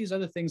and all these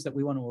other things that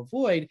we want to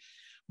avoid?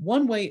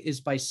 One way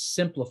is by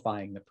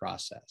simplifying the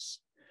process,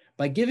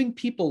 by giving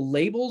people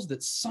labels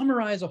that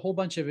summarize a whole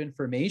bunch of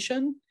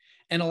information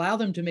and allow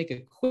them to make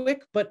a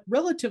quick but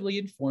relatively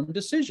informed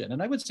decision.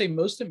 And I would say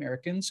most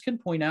Americans can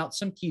point out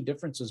some key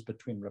differences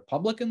between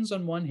Republicans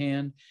on one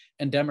hand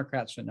and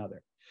Democrats on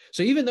another.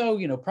 So even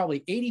though, probably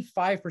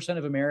 85%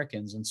 of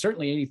Americans, and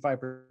certainly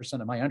 85%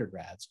 of my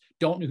undergrads,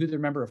 don't know who their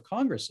member of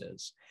Congress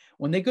is,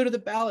 when they go to the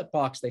ballot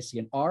box, they see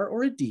an R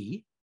or a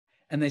D,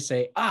 and they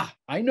say,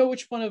 I know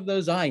which one of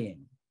those I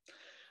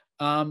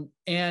am.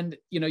 And,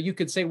 you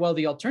could say, well,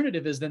 the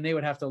alternative is then they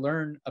would have to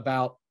learn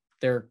about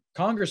their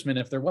congressman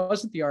if there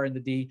wasn't the R and the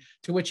D,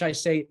 to which I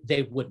say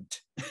they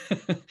wouldn't.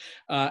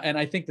 And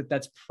I think that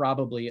that's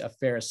probably a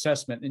fair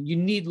assessment. And you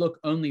need look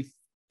only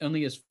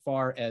as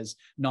far as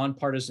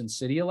nonpartisan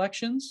city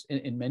elections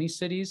in many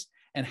cities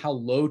and how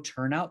low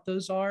turnout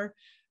those are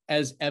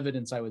as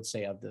evidence, I would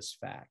say, of this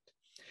fact.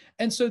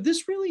 And so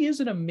this really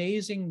is an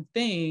amazing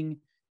thing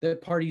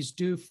that parties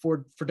do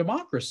for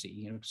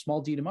democracy,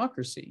 small d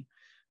democracy.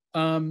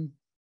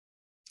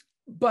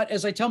 But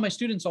as I tell my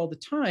students all the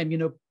time,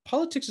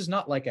 politics is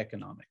not like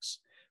economics.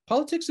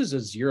 Politics is a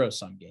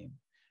zero-sum game,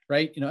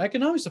 right?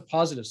 Economics is a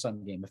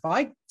positive-sum game. If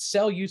I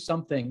sell you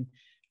something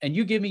and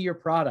you give me your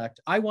product,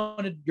 I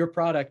wanted your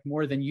product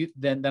more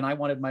than I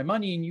wanted my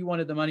money, and you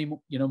wanted the money,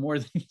 more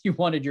than you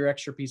wanted your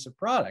extra piece of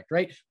product,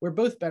 right? We're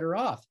both better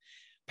off.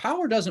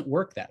 Power doesn't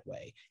work that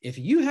way. If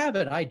you have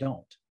it, I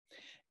don't.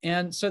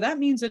 And so that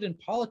means that in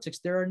politics,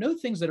 there are no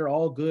things that are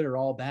all good or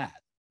all bad.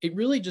 It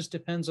really just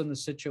depends on the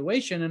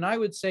situation. And I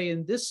would say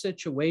in this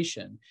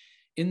situation,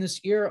 in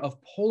this era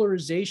of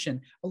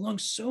polarization along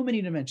so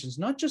many dimensions,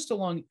 not just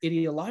along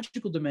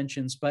ideological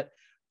dimensions, but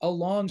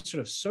along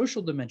sort of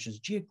social dimensions,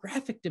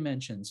 geographic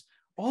dimensions,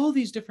 all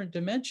these different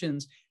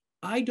dimensions,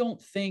 I don't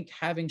think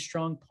having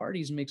strong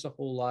parties makes a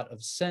whole lot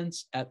of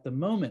sense at the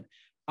moment.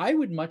 I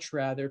would much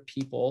rather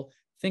people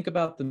think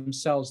about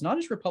themselves, not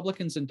as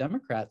Republicans and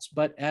Democrats,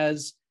 but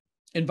as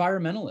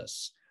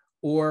environmentalists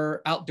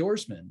or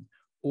outdoorsmen,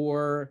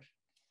 or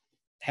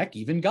heck,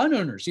 even gun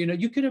owners.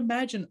 You can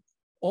imagine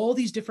all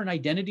these different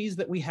identities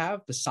that we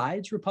have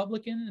besides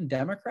Republican and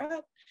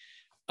Democrat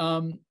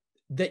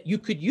that you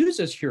could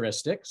use as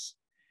heuristics,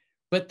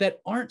 but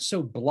that aren't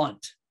so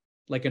blunt,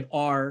 like an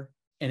R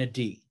and a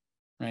D,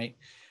 right?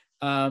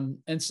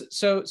 And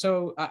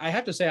so I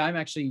have to say, I'm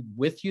actually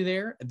with you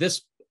there.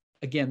 This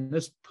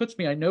puts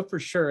me, I know for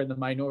sure, in the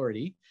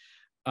minority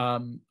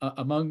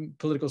among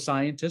political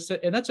scientists,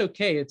 and that's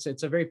okay.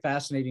 It's a very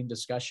fascinating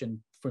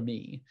discussion for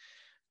me,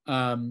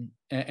 and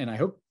I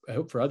hope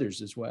for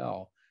others as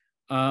well.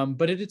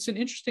 But it's an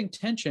interesting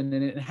tension,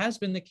 and it has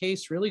been the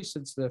case really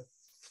since the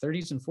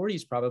 30s and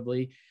 40s,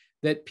 probably,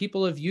 that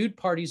people have viewed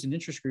parties and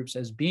interest groups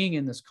as being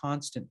in this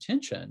constant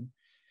tension,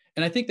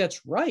 and I think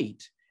that's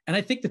right. And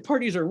I think the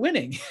parties are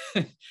winning,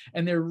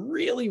 and they're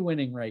really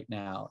winning right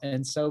now.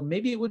 And so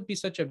maybe it wouldn't be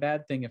such a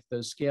bad thing if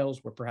those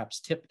scales were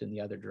perhaps tipped in the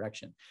other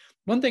direction.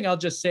 One thing I'll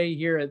just say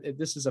here,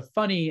 this is a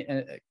funny,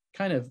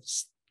 kind of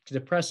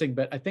depressing,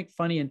 but I think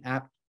funny and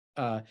apt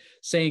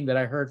saying that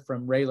I heard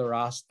from Ray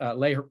LaRaja,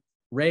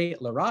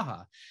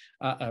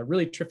 a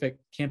really terrific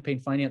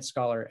campaign finance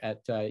scholar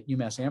at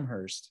UMass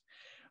Amherst,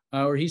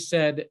 where he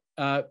said,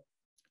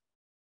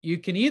 you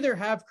can either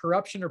have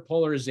corruption or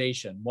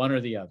polarization, one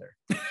or the other.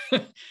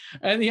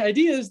 And the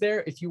idea is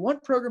there, if you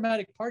want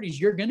programmatic parties,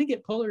 you're going to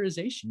get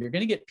polarization. You're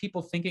going to get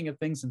people thinking of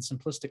things in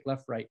simplistic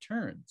left-right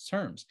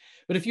terms.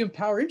 But if you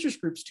empower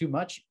interest groups too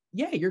much,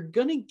 you're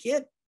going to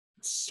get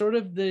sort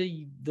of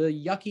the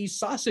yucky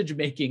sausage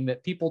making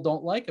that people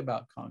don't like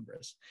about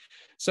Congress.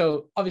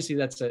 So obviously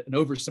that's an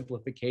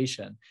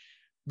oversimplification.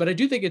 But I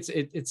do think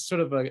it's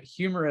sort of a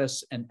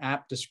humorous and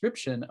apt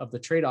description of the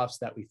trade-offs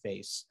that we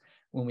face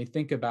when we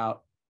think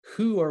about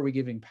who are we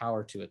giving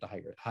power to at the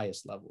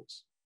highest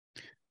levels.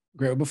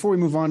 Great. Well, before we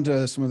move on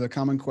to some of the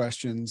common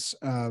questions,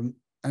 I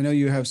know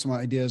you have some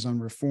ideas on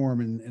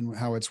reform and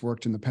how it's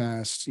worked in the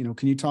past.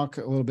 Can you talk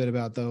a little bit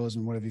about those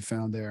and what have you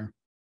found there?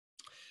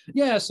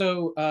 Yeah,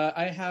 so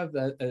I have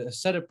a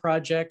set of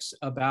projects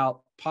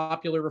about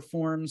popular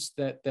reforms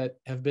that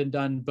have been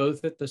done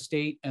both at the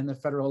state and the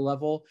federal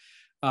level.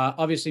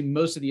 Obviously,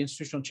 most of the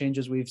institutional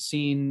changes we've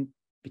seen,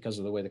 because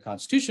of the way the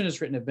Constitution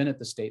is written, have been at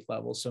the state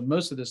level. So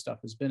most of this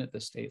stuff has been at the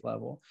state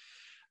level.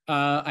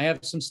 I have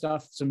some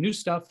new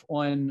stuff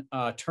on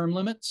term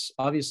limits.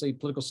 Obviously,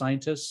 political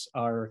scientists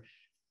are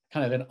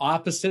kind of an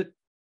opposite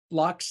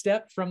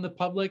lockstep from the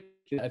public.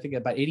 I think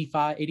about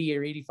 80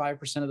 or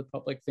 85% of the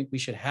public think we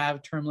should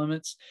have term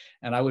limits.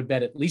 And I would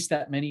bet at least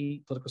that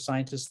many political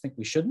scientists think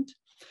we shouldn't.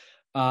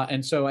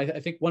 And so I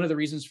think one of the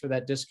reasons for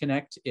that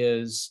disconnect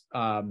is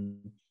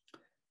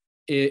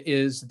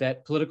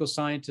that political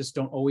scientists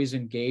don't always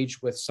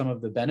engage with some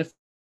of the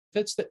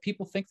benefits that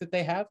people think that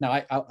they have.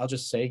 Now, I'll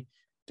just say,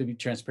 to be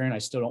transparent, I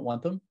still don't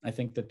want them. I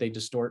think that they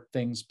distort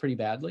things pretty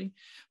badly.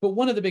 But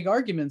one of the big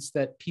arguments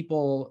that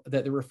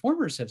the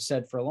reformers have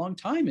said for a long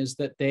time is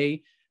that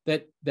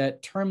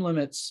that term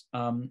limits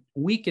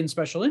weaken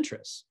special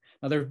interests.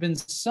 Now, there have been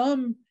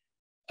some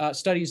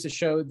studies to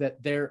show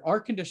that there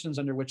are conditions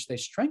under which they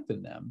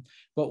strengthen them.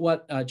 But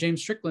what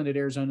James Strickland at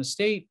Arizona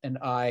State and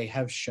I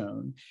have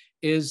shown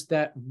is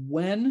that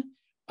when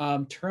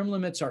term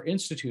limits are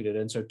instituted,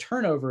 and so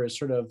turnover is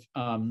sort of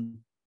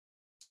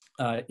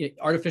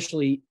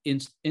artificially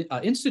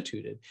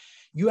instituted,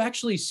 you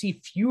actually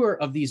see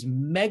fewer of these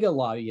mega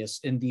lobbyists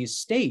in these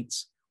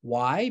states.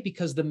 Why?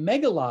 Because the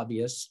mega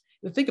lobbyists,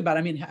 think about it,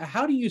 I mean,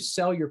 how do you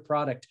sell your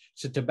product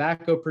to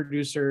tobacco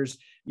producers,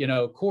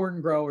 corn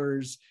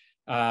growers,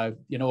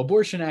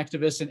 abortion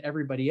activists and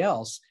everybody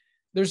else.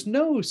 There's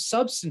no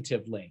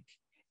substantive link.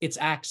 It's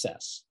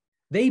access.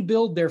 They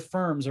build their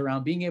firms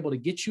around being able to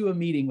get you a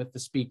meeting with the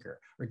speaker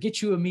or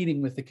get you a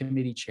meeting with the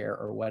committee chair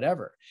or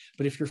whatever.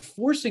 But if you're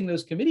forcing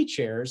those committee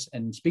chairs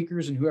and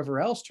speakers and whoever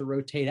else to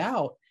rotate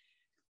out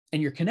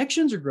and your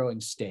connections are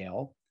growing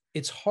stale,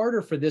 it's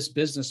harder for this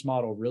business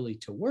model really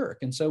to work.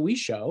 And so we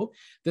show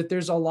that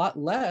there's a lot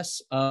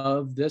less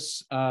of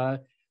this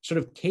sort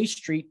of K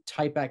Street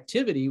type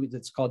activity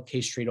that's called K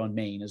Street on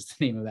Main is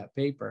the name of that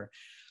paper,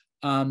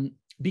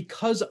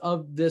 because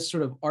of this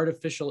sort of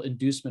artificial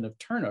inducement of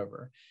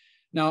turnover.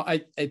 Now,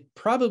 I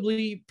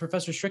probably,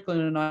 Professor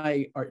Strickland and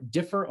I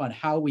differ on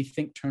how we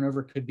think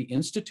turnover could be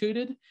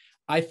instituted.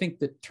 I think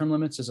that term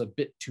limits is a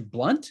bit too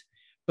blunt,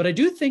 but I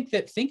do think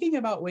that thinking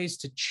about ways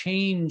to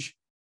change,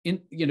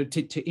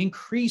 to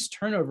increase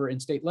turnover in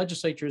state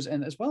legislatures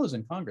and as well as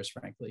in Congress,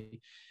 frankly,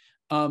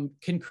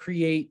 can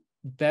create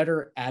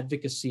better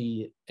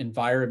advocacy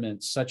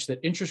environments such that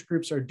interest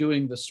groups are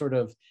doing the sort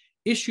of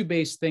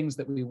issue-based things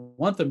that we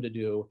want them to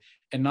do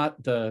and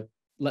not the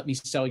let me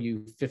sell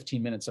you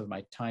 15 minutes of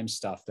my time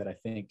stuff that I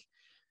think,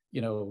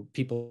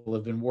 people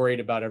have been worried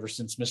about ever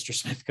since Mr.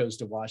 Smith Goes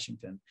to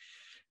Washington.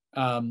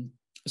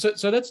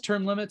 So that's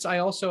term limits. I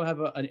also have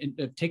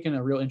taken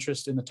a real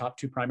interest in the top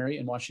two primary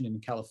in Washington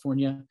and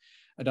California.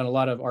 I've done a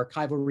lot of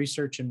archival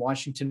research in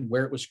Washington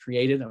where it was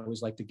created. I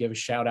always like to give a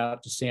shout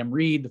out to Sam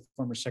Reed, the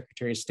former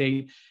Secretary of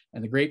State,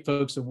 and the great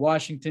folks of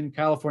Washington.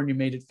 California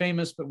made it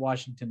famous, but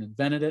Washington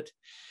invented it.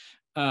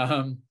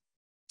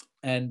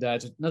 And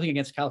nothing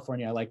against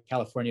California. I like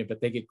California, but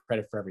they get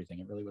credit for everything.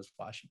 It really was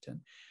Washington.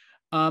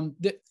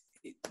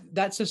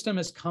 That system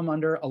has come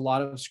under a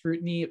lot of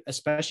scrutiny,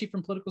 especially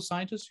from political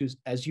scientists who,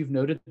 as you've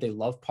noted, they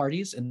love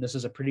parties. And this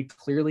is a pretty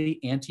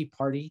clearly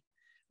anti-party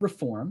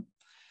reform.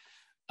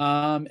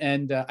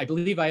 And I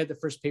believe I had the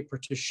first paper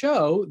to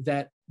show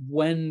that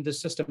when the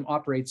system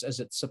operates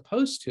as it's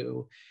supposed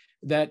to,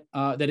 that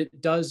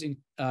it does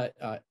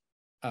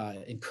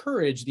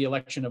encourage the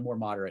election of more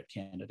moderate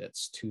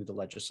candidates to the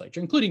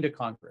legislature, including to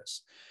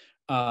Congress.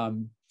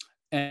 In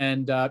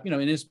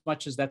as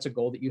much as that's a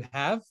goal that you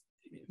have,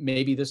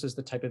 maybe this is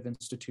the type of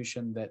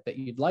institution that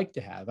you'd like to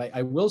have.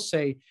 I will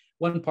say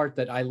one part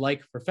that I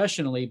like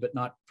professionally, but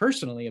not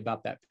personally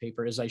about that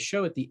paper is I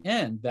show at the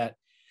end that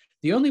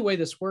the only way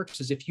this works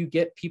is if you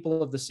get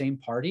people of the same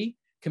party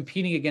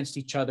competing against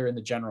each other in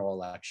the general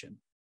election.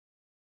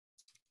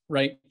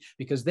 Right?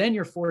 Because then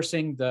you're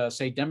forcing the,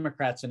 say,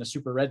 Democrats in a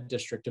super red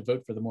district to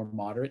vote for the more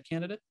moderate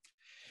candidate.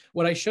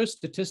 What I show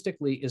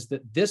statistically is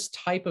that this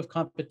type of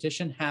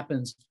competition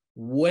happens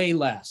way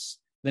less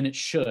than it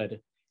should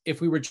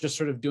if we were just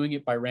sort of doing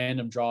it by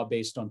random draw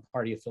based on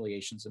party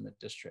affiliations in the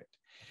district.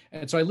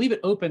 And so I leave it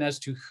open as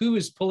to who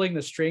is pulling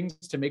the strings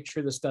to make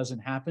sure this doesn't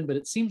happen, but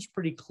it seems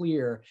pretty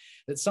clear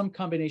that some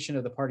combination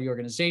of the party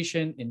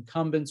organization,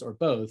 incumbents, or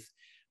both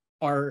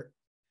are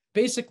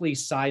basically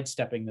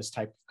sidestepping this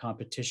type of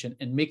competition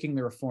and making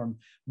the reform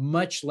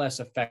much less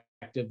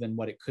effective than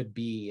what it could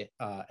be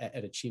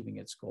at achieving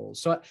its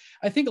goals. So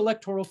I think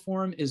electoral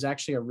reform is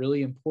actually a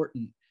really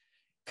important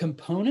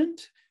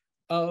component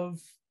of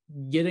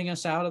getting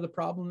us out of the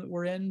problem that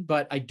we're in,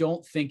 but I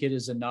don't think it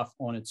is enough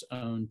on its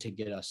own to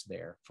get us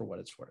there for what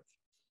it's worth.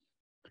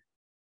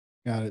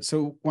 Got it.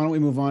 So why don't we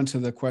move on to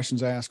the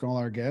questions I ask all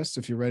our guests,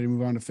 if you're ready to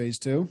move on to phase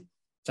two?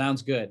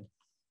 Sounds good.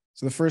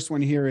 So the first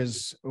one here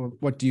is,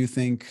 what do you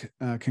think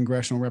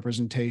congressional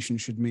representation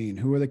should mean?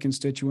 Who are the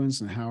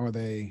constituents and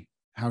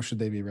how should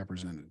they be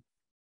represented?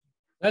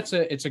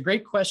 It's a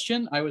great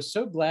question. I was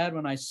so glad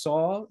when I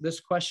saw this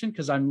question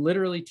because I'm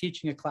literally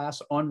teaching a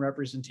class on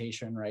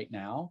representation right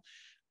now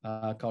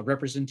called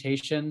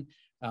Representation,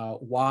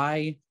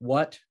 Why,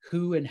 What,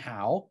 Who, and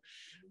How.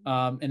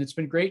 And it's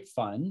been great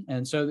fun.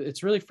 And so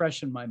it's really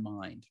fresh in my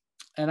mind.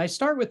 And I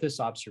start with this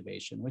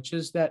observation, which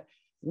is that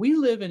we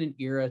live in an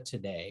era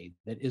today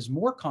that is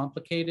more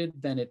complicated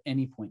than at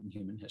any point in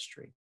human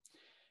history.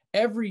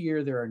 Every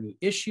year there are new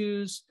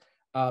issues,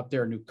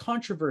 there are new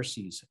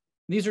controversies.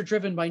 These are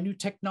driven by new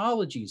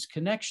technologies,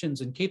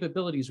 connections, and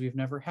capabilities we've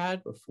never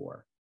had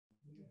before.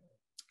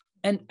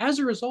 And as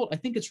a result, I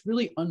think it's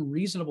really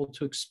unreasonable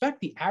to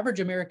expect the average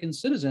American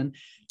citizen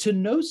to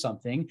know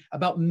something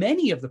about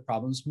many of the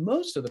problems,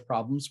 most of the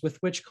problems with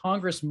which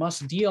Congress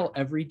must deal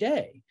every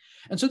day.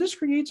 And so this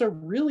creates a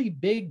really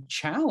big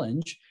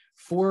challenge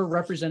for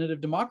representative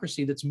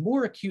democracy that's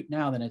more acute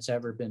now than it's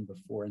ever been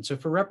before. And so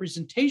for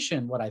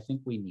representation, what I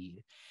think we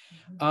need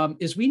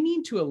is we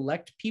need to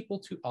elect people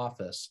to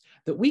office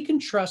that we can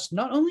trust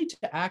not only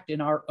to act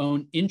in our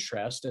own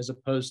interest, as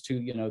opposed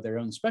to their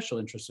own special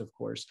interests, of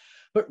course,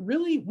 but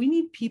really we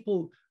need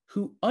people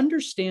who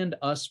understand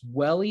us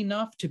well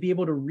enough to be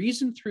able to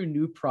reason through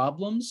new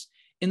problems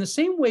in the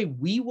same way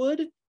we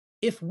would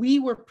if we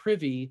were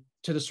privy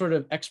to the sort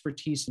of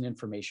expertise and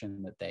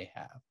information that they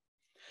have.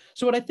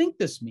 So what I think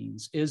this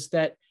means is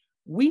that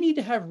we need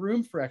to have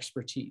room for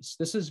expertise.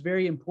 This is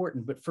very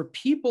important, but for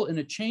people in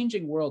a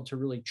changing world to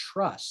really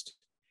trust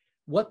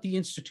what the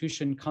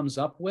institution comes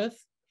up with,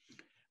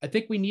 I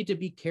think we need to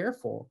be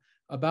careful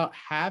about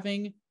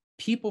having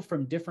people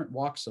from different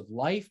walks of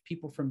life,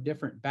 people from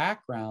different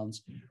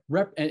backgrounds,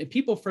 and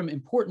people from,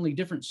 importantly,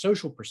 different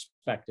social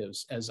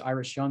perspectives, as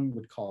Iris Young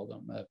would call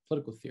them, a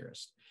political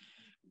theorist.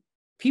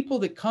 People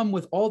that come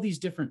with all these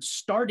different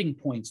starting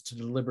points to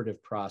the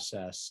deliberative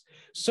process,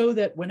 so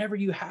that whenever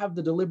you have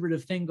the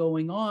deliberative thing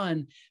going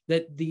on,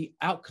 that the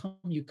outcome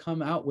you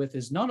come out with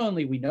is not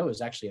only, we know,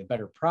 is actually a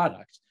better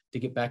product, to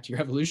get back to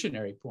your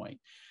evolutionary point,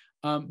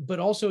 but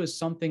also is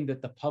something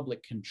that the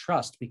public can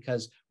trust,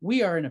 because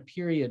we are in a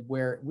period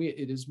where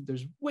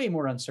there's way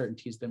more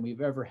uncertainties than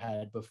we've ever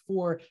had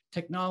before.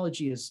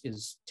 Technology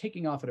is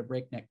taking off at a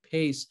breakneck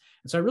pace.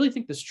 And so I really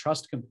think this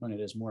trust component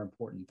is more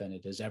important than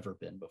it has ever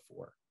been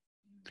before.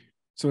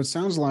 So it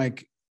sounds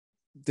like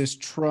this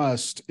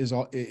trust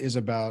is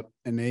about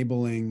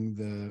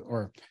enabling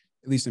or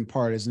at least in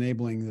part, is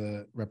enabling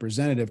the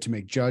representative to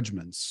make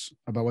judgments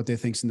about what they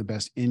think is in the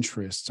best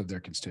interests of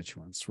their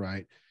constituents,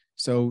 right?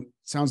 So it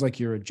sounds like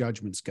you're a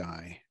judgments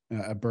guy,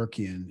 a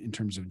Burkean in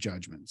terms of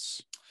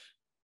judgments.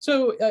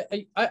 So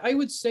I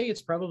would say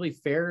it's probably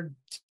fair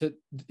to,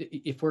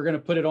 if we're going to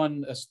put it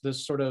on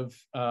this sort of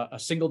a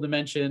single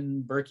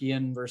dimension,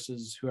 Burkean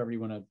versus whoever you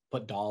want to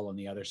put Dahl on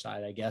the other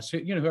side, I guess,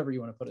 whoever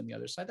you want to put on the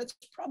other side, that's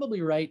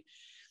probably right.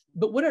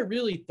 But what I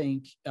really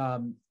think,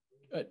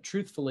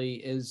 truthfully,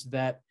 is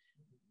that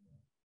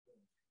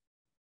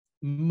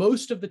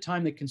most of the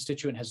time the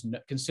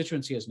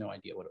constituency has no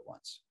idea what it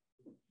wants.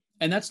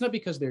 And that's not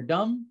because they're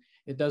dumb.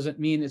 It doesn't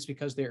mean it's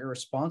because they're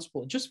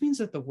irresponsible. It just means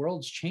that the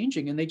world's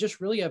changing and they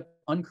just really have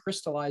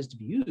uncrystallized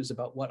views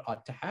about what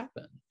ought to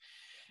happen.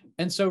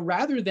 And so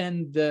rather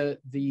than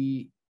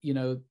the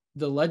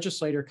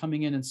legislator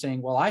coming in and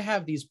saying, well, I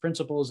have these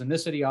principles and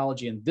this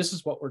ideology and this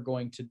is what we're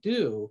going to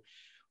do,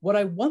 what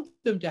I want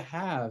them to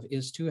have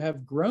is to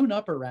have grown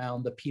up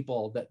around the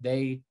people that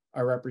they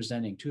are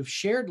representing, to have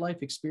shared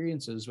life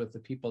experiences with the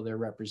people they're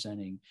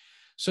representing,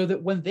 so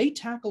that when they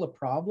tackle a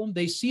problem,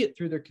 they see it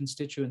through their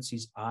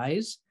constituency's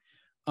eyes.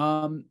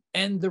 And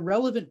the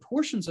relevant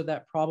portions of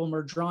that problem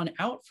are drawn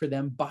out for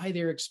them by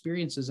their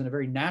experiences in a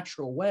very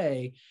natural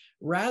way,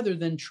 rather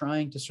than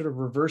trying to sort of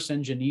reverse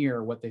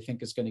engineer what they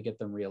think is going to get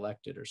them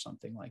reelected or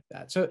something like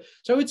that. So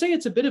I would say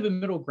it's a bit of a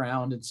middle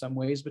ground in some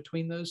ways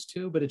between those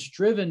two, but it's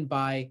driven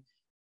by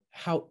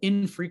how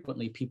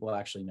infrequently people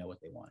actually know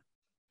what they want.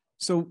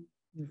 So,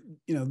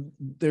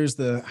 there's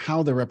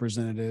how the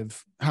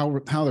representative,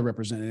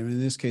 in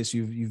this case,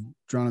 you've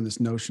drawn on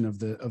this notion of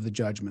the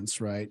judgments,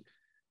 right?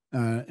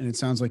 And it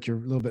sounds like you're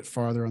a little bit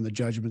farther on the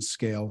judgment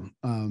scale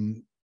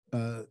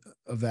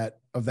of that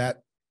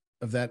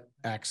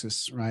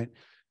axis, right?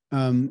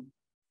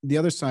 The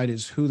other side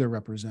is who they're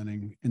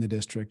representing in the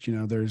district.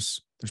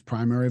 There's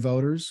primary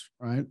voters,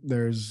 right?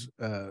 There's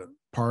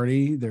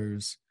party.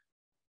 There's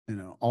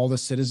all the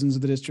citizens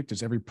of the district.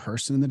 There's every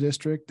person in the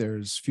district.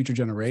 There's future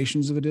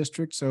generations of the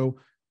district. So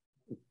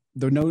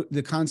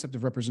the concept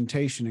of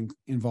representation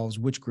involves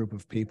which group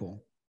of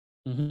people.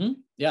 Mm-hmm.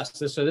 Yes.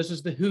 So this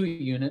is the who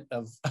unit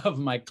of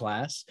my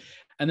class.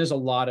 And there's a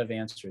lot of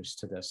answers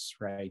to this,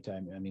 right?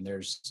 I mean,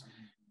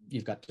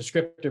 you've got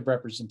descriptive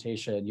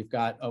representation. You've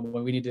got,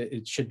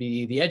 it should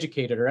be the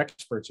educated or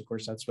experts. Of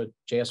course, that's what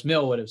J.S.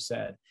 Mill would have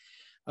said.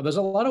 There's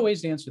a lot of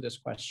ways to answer this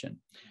question.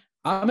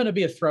 I'm going to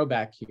be a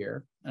throwback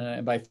here.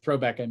 And by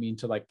throwback, I mean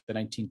to like the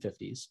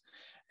 1950s,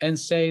 and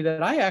say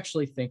that I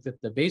actually think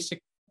that the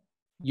basic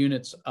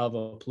units of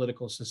a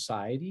political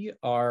society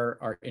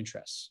are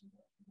interests.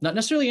 Not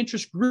necessarily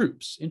interest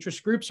groups.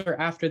 Interest groups are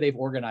after they've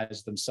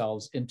organized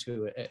themselves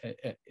into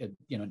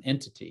an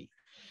entity.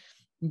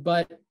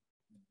 But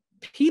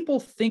people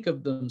think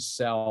of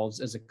themselves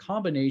as a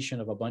combination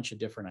of a bunch of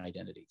different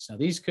identities. Now,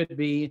 these could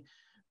be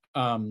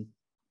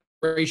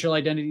racial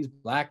identities,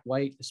 Black,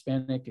 white,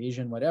 Hispanic,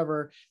 Asian,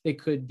 whatever. They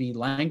could be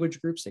language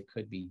groups. They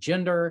could be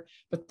gender.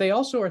 But they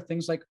also are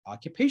things like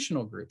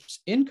occupational groups,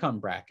 income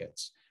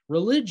brackets,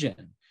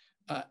 religion.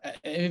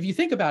 If you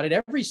think about it,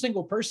 every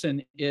single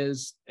person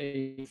is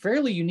a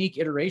fairly unique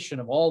iteration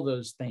of all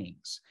those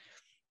things.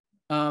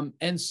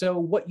 And so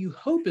what you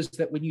hope is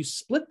that when you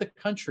split the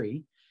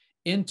country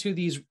into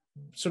these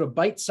sort of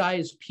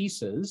bite-sized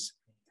pieces,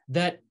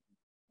 that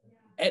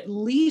at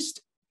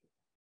least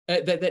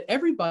that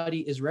everybody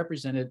is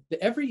represented, that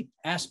every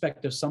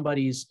aspect of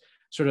somebody's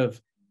sort of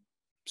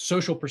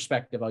social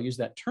perspective, I'll use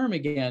that term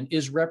again,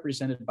 is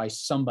represented by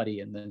somebody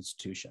in the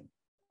institution.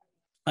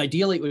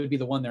 Ideally, it would be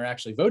the one they're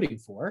actually voting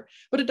for,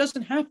 but it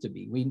doesn't have to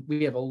be.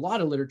 We have a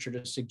lot of literature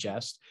to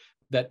suggest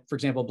that, for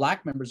example,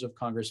 Black members of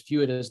Congress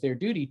view it as their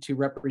duty to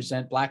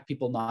represent Black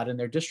people not in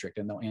their district,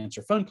 and they'll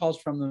answer phone calls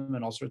from them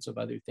and all sorts of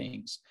other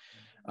things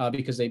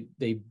because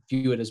they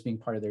view it as being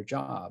part of their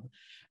job.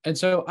 And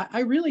so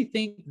I really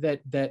think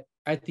that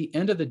at the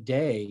end of the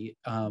day,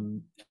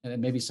 and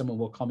maybe someone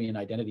will call me an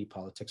identity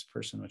politics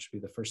person, which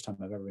would be the first time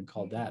I've ever been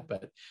called that,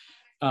 but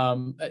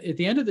at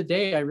the end of the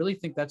day, I really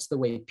think that's the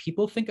way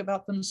people think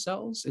about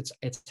themselves.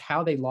 It's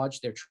how they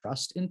lodge their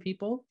trust in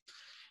people.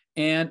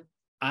 And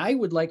I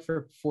would like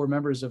for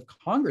members of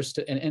Congress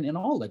to, and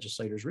all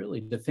legislators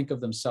really, to think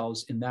of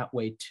themselves in that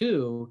way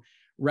too,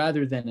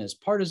 rather than as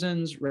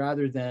partisans,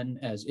 rather than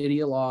as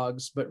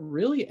ideologues, but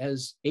really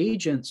as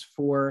agents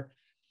for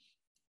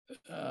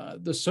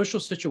the social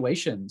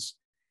situations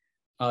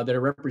that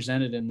are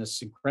represented in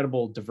this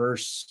incredible,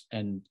 diverse,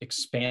 and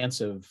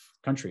expansive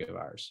country of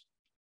ours.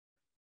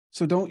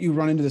 So don't you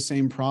run into the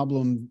same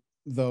problem,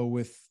 though,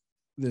 with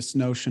this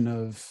notion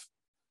of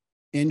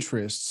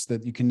interests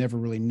that you can never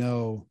really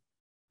know?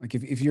 Like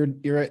if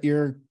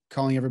you're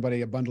calling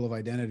everybody a bundle of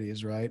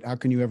identities, right? How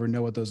can you ever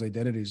know what those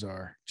identities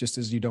are? Just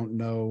as you don't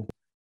know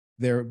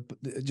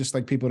just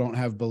like people don't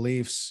have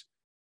beliefs,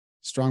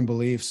 strong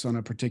beliefs on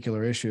a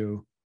particular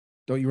issue.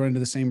 Don't you run into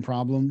the same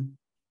problem?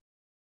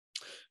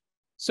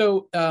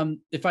 So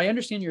if I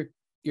understand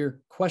your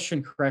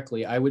question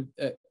correctly,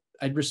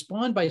 I'd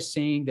respond by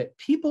saying that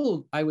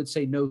people, I would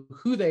say, know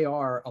who they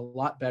are a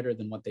lot better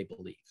than what they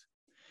believe.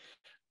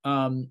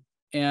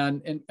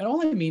 And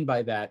all I mean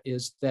by that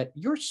is that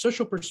your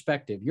social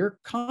perspective, your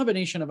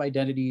combination of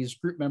identities,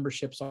 group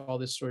memberships, all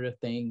this sort of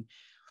thing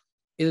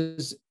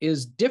is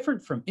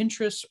different from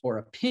interests or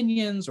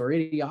opinions or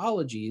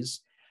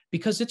ideologies,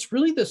 because it's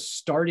really the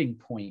starting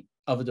point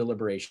of a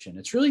deliberation.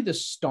 It's really the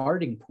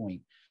starting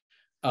point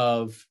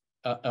of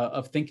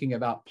thinking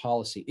about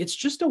policy. It's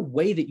just a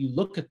way that you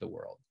look at the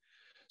world.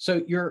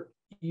 So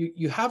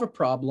you have a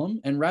problem,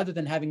 and rather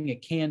than having a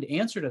canned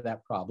answer to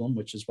that problem,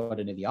 which is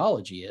what an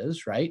ideology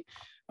is, right,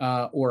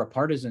 or a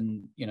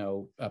partisan,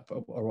 or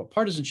what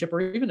partisanship or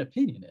even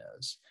opinion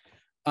is,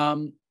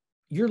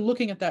 you're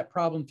looking at that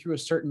problem through a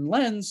certain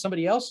lens.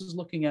 Somebody else is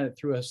looking at it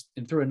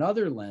through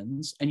another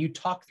lens, and you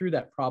talk through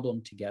that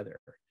problem together.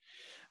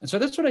 And so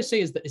that's what I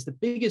say is the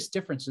biggest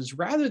difference is,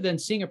 rather than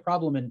seeing a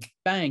problem and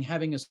bang,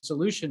 having a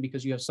solution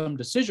because you have some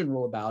decision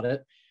rule about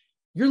it,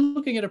 you're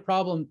looking at a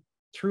problem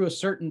through a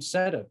certain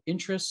set of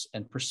interests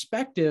and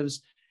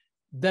perspectives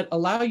that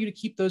allow you to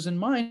keep those in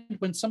mind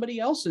when somebody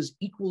else's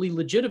equally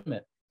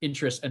legitimate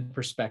interests and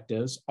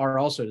perspectives are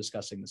also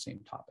discussing the same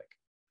topic.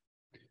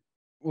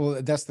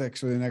 Well, that's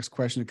actually the next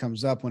question that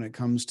comes up when it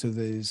comes to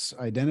these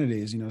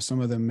identities.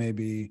 Some of them may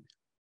be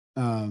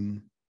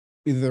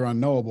either they're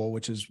unknowable,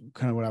 which is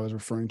kind of what I was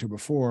referring to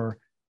before,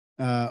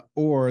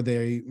 or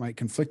they might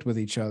conflict with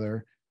each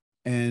other.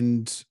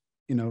 And,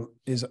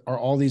 are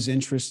all these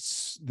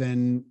interests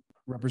then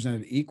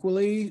represented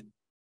equally?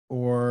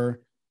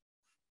 Or,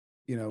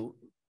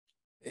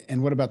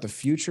 and what about the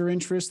future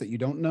interests that you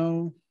don't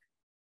know?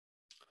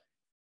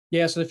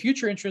 Yeah, so the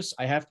future interests,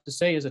 I have to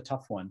say, is a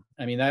tough one.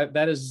 I mean,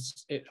 that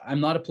is,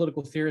 I'm not a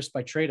political theorist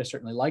by trade. I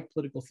certainly like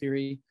political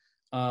theory.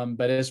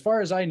 But as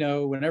far as I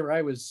know, whenever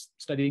I was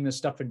studying this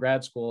stuff in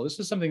grad school, this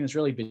is something that's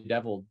really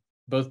bedeviled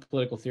both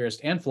political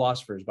theorists and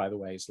philosophers, by the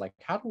way. It's like,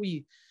 how do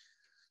we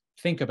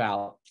think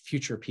about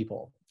future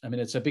people? I mean,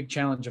 it's a big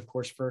challenge, of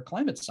course, for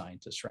climate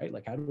scientists, right?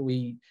 Like, how do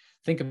we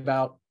think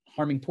about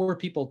harming poor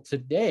people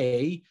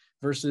today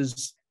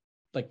versus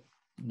like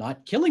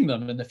not killing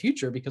them in the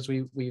future because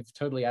we've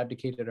totally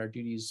abdicated our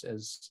duties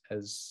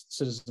as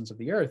citizens of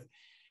the earth?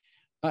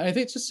 I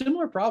think it's a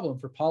similar problem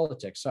for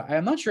politics. So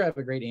I'm not sure I have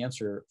a great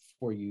answer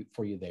for you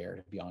there,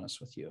 to be honest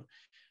with you,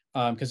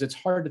 because it's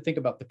hard to think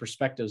about the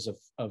perspectives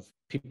of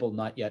people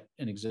not yet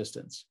in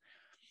existence.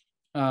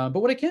 But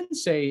what I can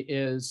say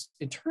is,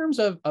 in terms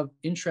of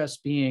interests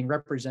being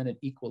represented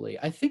equally,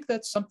 I think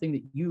that's something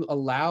that you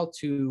allow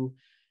to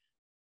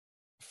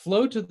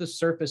flow to the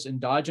surface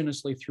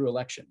endogenously through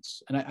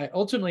elections. And I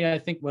ultimately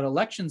think what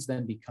elections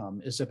then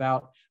become is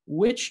about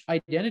which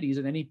identities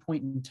at any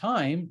point in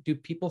time do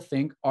people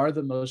think are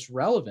the most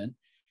relevant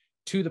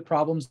to the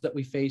problems that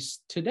we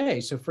face today.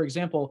 So for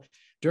example,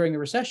 during the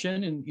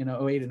recession in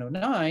 08 and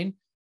 09,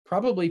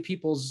 probably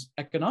people's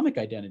economic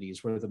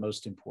identities were the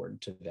most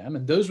important to them.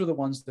 And those were the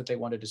ones that they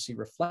wanted to see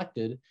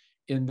reflected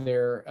in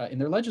their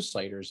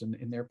legislators and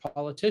in their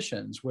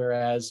politicians.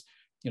 Whereas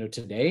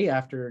today,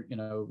 after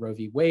Roe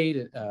v.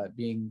 Wade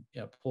being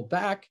pulled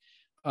back,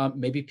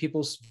 maybe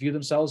people view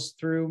themselves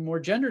through more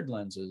gendered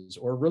lenses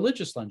or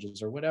religious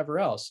lenses or whatever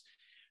else.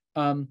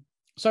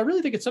 So I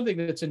really think it's something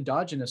that's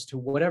endogenous to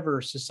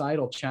whatever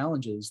societal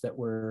challenges that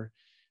we're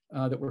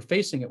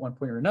facing at one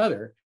point or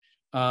another.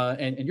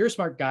 And you're a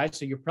smart guy,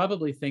 so you're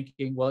probably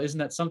thinking, well, isn't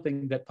that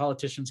something that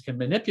politicians can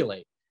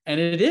manipulate? And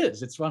it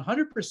is. It's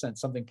 100%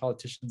 something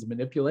politicians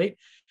manipulate.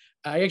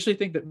 I actually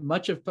think that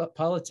much of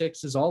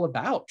politics is all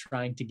about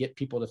trying to get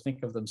people to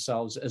think of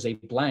themselves as a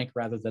blank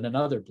rather than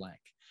another blank.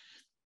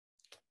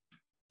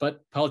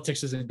 But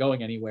politics isn't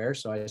going anywhere,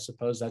 so I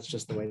suppose that's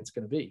just the way it's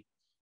going to be.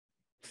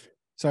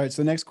 So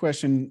the next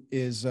question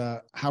is,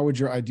 how would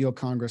your ideal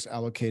Congress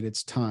allocate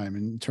its time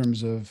in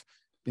terms of,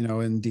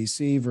 in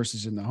DC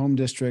versus in the home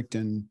district,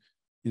 and,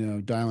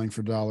 dialing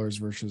for dollars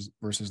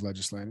versus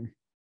legislating?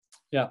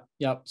 Yeah.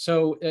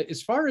 So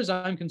as far as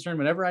I'm concerned,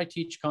 whenever I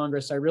teach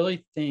Congress, I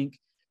really think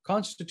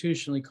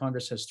constitutionally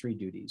Congress has three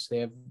duties. They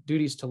have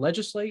duties to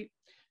legislate,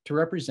 to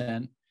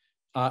represent,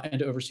 and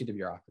to oversee the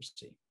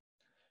bureaucracy.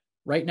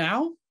 Right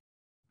now,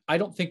 I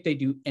don't think they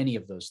do any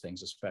of those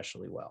things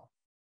especially well.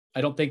 I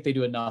don't think they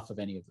do enough of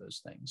any of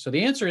those things. So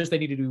the answer is they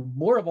need to do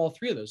more of all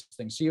three of those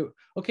things. So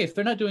if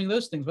they're not doing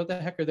those things, what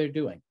the heck are they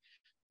doing?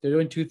 They're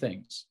doing two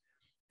things.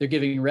 They're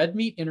giving red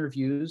meat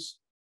interviews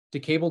to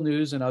cable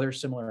news and other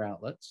similar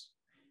outlets.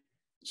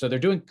 So they're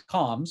doing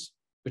comms,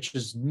 which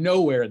is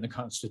nowhere in the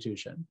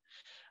Constitution.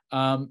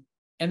 And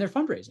they're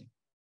fundraising.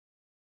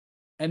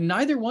 And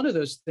neither one of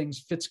those things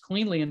fits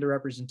cleanly into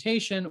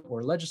representation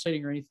or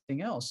legislating or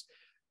anything else.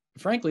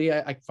 Frankly,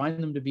 I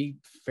find them to be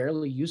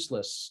fairly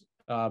useless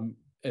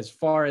as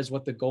far as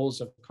what the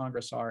goals of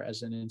Congress are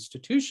as an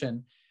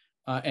institution,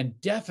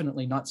 and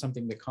definitely not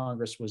something that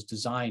Congress was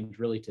designed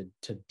really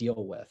to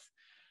deal with.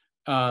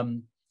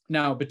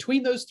 Now,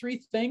 between those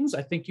three things,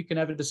 I think you can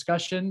have a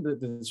discussion,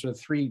 the sort of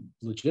three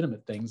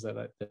legitimate things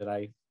that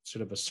I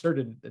sort of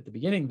asserted at the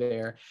beginning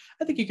there.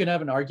 I think you can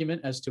have an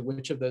argument as to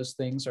which of those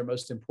things are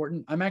most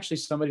important. I'm actually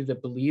somebody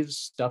that believes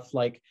stuff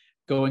like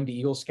going to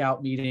Eagle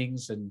Scout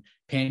meetings and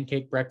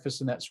pancake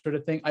breakfast and that sort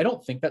of thing. I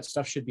don't think that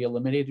stuff should be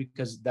eliminated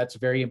because that's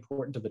very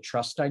important to the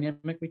trust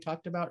dynamic we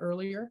talked about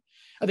earlier.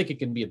 I think it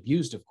can be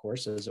abused, of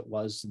course, as it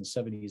was in the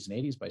 70s and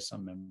 80s by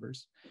some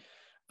members.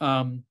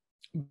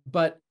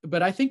 But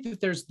I think that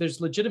there's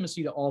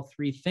legitimacy to all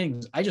three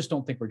things. I just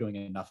don't think we're doing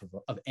enough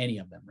of any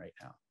of them right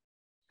now.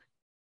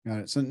 Got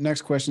it. So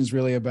next question is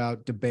really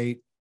about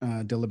debate,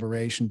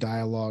 deliberation,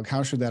 dialogue.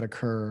 How should that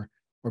occur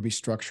or be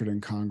structured in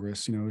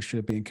Congress? You know, should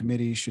it be in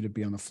committee? Should it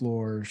be on the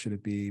floor? Should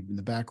it be in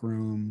the back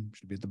room?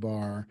 Should it be at the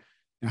bar?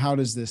 Now, how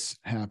does this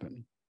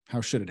happen? How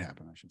should it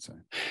happen, I should say?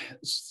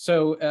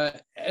 So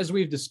as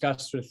we've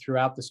discussed sort of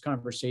throughout this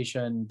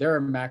conversation, there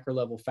are macro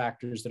level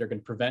factors that are going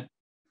to prevent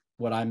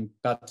what I'm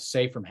about to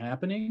say from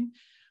happening.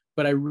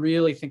 But I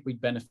really think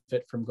we'd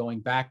benefit from going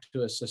back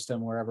to a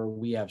system wherever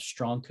we have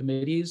strong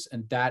committees,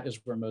 and that is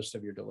where most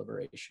of your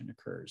deliberation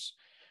occurs.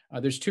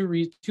 There's two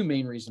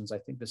main reasons I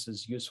think this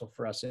is useful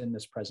for us in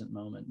this present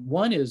moment.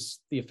 One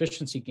is the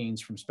efficiency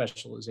gains from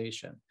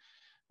specialization.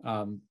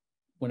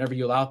 Whenever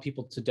you allow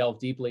people to delve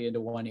deeply into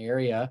one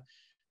area,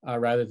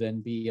 rather than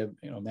be a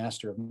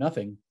master of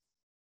nothing,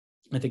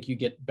 I think you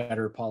get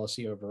better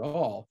policy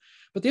overall.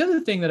 But the other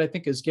thing that I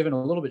think is given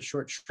a little bit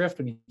short shrift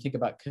when you think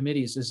about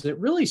committees is it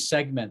really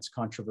segments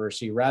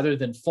controversy rather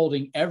than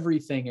folding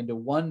everything into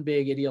one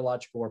big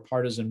ideological or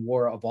partisan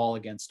war of all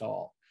against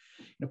all.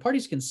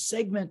 Parties can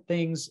segment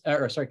things,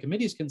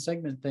 committees can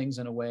segment things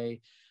in a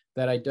way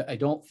that I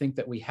don't think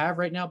that we have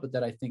right now, but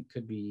that I think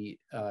could be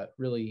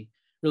really,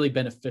 really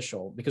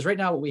beneficial. Because right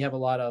now what we have a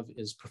lot of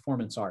is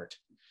performance art,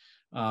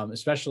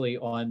 especially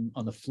on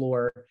the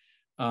floor.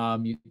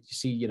 You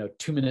see,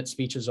 2-minute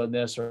speeches on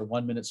this or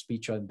 1-minute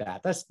speech on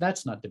that.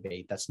 That's not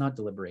debate. That's not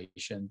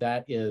deliberation.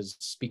 That is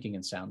speaking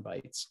in sound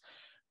bites.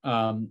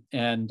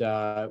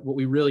 What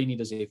we really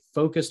need is a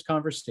focused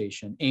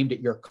conversation aimed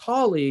at your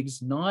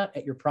colleagues, not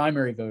at your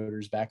primary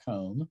voters back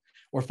home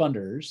or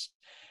funders.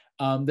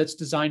 That's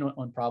designed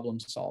on problem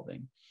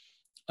solving.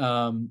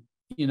 Has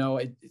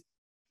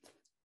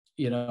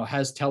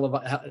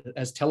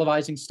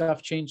televising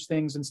stuff changed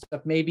things and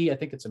stuff? Maybe. I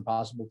think it's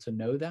impossible to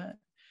know that.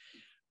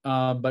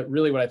 But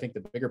really what I think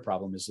the bigger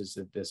problem is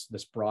that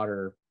this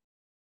broader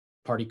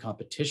party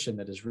competition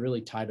that has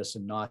really tied us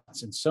in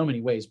knots in so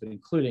many ways, but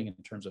including in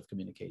terms of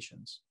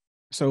communications.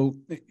 So,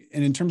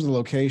 and in terms of the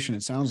location,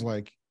 it sounds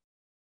like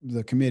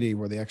the committee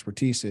where the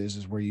expertise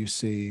is where you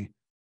see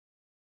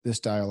this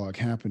dialogue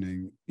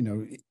happening.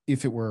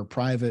 If it were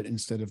private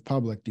instead of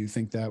public, do you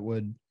think that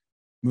would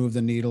move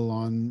the needle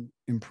on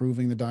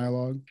improving the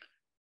dialogue?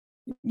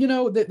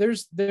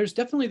 There's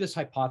definitely this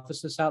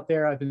hypothesis out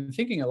there. I've been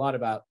thinking a lot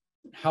about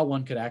how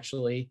one could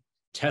actually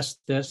test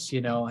this,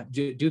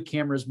 do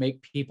cameras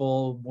make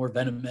people more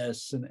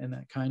venomous and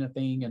that kind of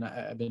thing. And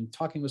I've been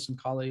talking with some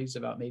colleagues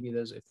about maybe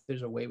if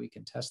there's a way we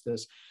can test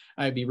this.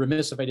 I'd be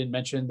remiss if I didn't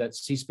mention that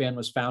C-SPAN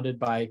was founded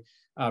by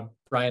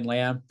Brian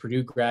Lamb,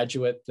 Purdue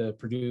graduate.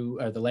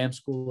 The Lamb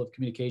School of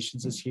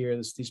Communications is here.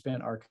 The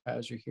C-SPAN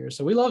archives are here.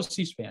 So we love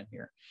C-SPAN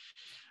here.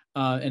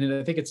 And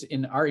I think it's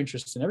in our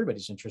interest and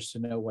everybody's interest to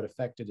know what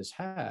effect it has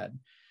had.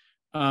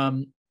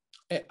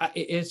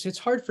 It's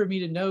hard for me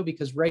to know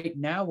because right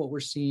now what we're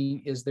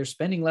seeing is they're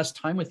spending less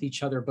time with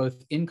each other,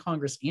 both in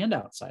Congress and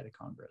outside of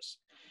Congress.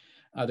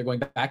 They're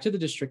going back to the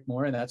district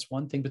more, and that's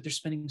one thing, but they're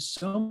spending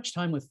so much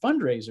time with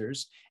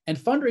fundraisers, and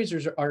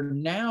fundraisers are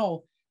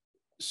now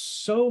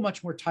so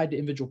much more tied to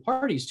individual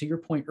parties. To your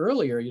point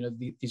earlier,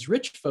 these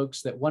rich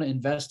folks that want to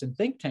invest in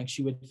think tanks,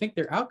 you would think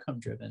they're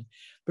outcome driven,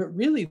 but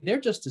really they're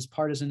just as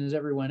partisan as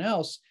everyone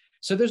else.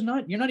 So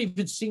you're not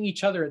even seeing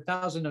each other at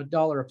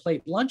 $1,000 a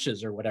plate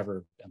lunches or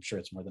whatever. I'm sure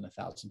it's more than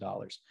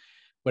 $1,000.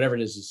 Whatever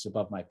it is, it's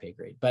above my pay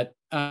grade. But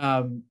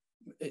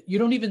you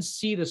don't even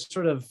see this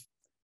sort of,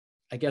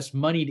 I guess,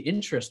 moneyed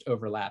interest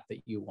overlap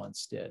that you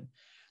once did.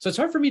 So it's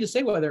hard for me to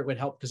say whether it would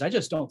help because I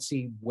just don't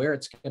see where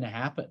it's going to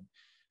happen.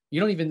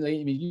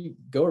 You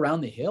go around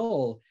the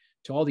hill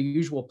to all the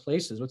usual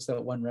places. What's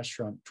that one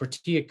restaurant?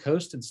 Tortilla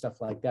Coast and stuff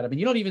like that.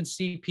 You don't even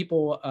see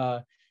people.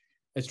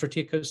 Is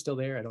Tortilla Coast still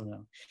there? I don't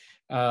know.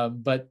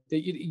 But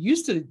it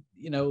used to,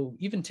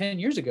 even 10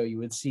 years ago, you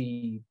would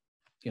see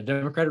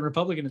Democrat and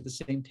Republican at the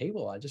same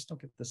table. I just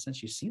don't get the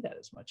sense you see that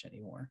as much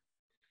anymore.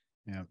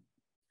 Yeah.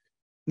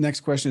 Next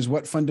question is,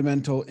 what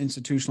fundamental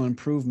institutional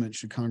improvement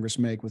should Congress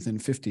make within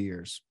 50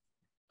 years?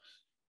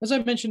 As I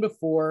mentioned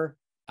before,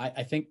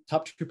 I think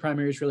top two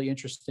primary is really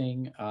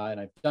interesting, and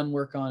I've done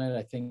work on it.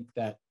 I think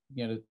that,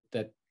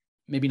 that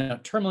maybe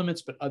not term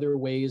limits, but other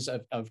ways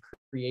of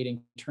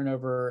creating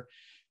turnover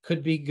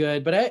could be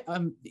good. But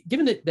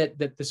given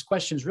that this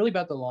question is really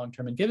about the long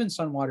term, and given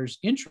Sunwater's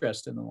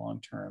interest in the long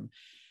term,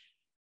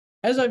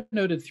 as I've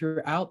noted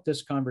throughout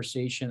this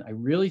conversation, I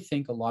really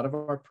think a lot of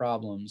our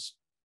problems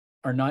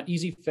are not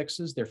easy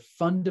fixes. They're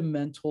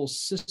fundamental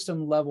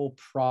system level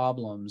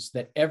problems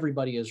that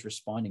everybody is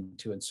responding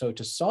to. And so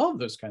to solve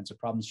those kinds of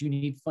problems, you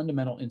need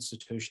fundamental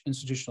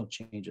institutional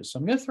changes. So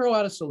I'm going to throw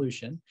out a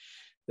solution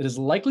that is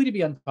likely to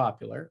be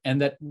unpopular,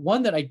 and that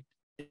one that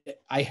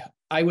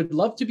I would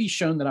love to be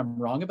shown that I'm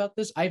wrong about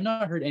this. I've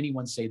not heard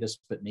anyone say this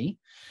but me,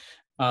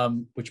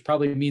 which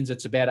probably means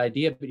it's a bad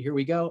idea, but here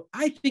we go.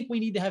 I think we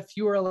need to have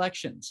fewer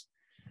elections.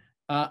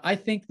 I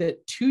think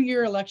that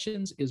 2-year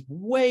elections is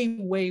way,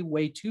 way,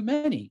 way too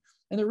many.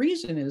 And the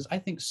reason is, I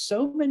think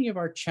so many of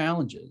our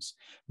challenges,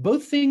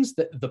 both things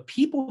that the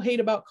people hate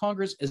about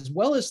Congress, as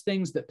well as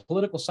things that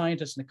political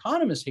scientists and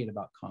economists hate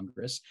about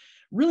Congress,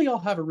 really all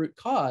have a root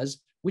cause,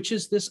 which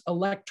is this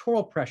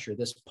electoral pressure,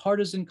 this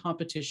partisan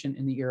competition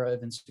in the era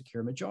of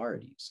insecure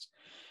majorities.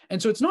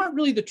 And so it's not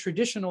really the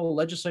traditional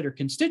legislator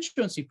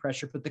constituency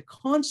pressure, but the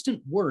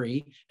constant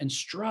worry and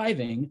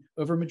striving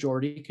over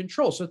majority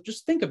control. So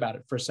just think about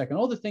it for a second,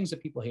 all the things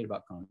that people hate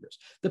about Congress.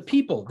 The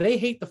people, they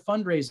hate the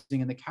fundraising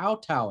and the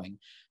kowtowing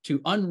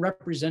to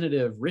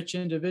unrepresentative rich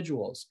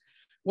individuals.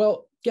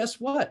 Well,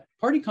 guess what?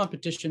 Party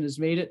competition has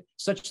made it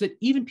such that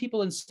even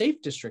people in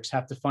safe districts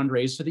have to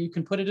fundraise so that you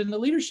can put it in the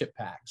leadership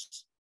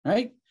PACs,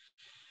 right?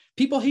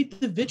 People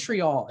hate the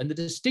vitriol and the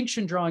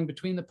distinction drawing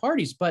between the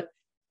parties, but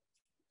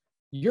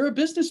you're a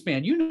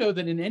businessman. You know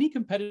that in any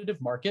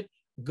competitive market,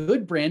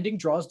 good branding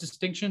draws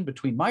distinction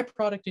between my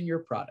product and your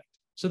product.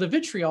 So the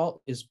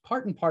vitriol is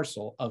part and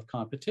parcel of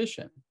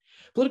competition.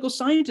 Political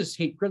scientists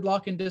hate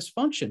gridlock and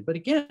dysfunction. But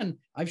again,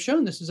 I've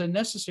shown this is a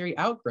necessary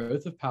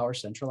outgrowth of power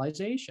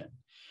centralization.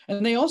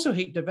 And they also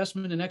hate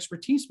divestment and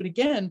expertise. But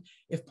again,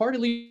 if party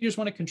leaders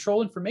want to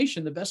control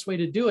information, the best way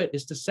to do it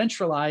is to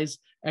centralize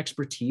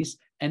expertise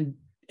and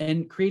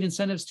create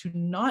incentives to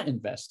not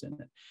invest in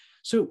it.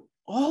 So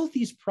all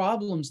these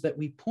problems that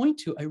we point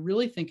to, I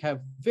really think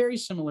have very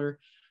similar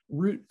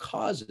root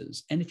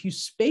causes. And if you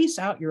space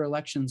out your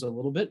elections a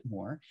little bit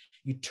more,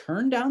 you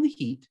turn down the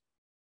heat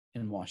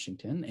in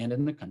Washington and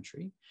in the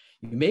country,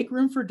 you make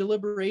room for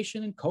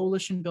deliberation and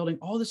coalition building,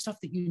 all the stuff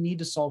that you need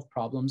to solve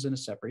problems in a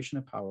separation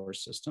of power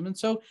system. And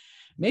so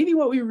maybe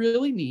what we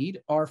really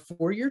need are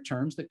 4-year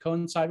terms that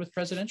coincide with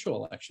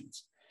presidential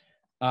elections.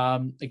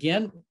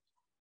 Again,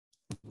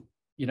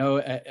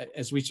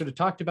 as we sort of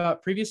talked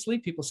about previously,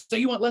 people say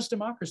you want less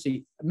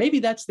democracy. Maybe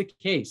that's the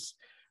case,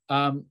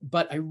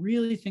 but I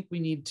really think we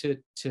need to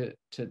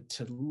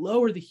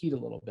lower the heat a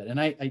little bit. And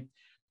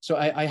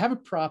I have a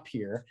prop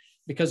here,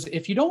 because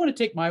if you don't want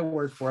to take my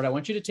word for it, I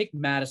want you to take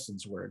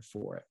Madison's word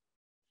for it.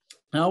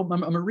 Now, I'm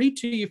going to read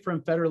to you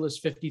from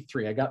Federalist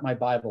 53. I got my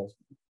Bible,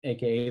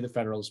 aka the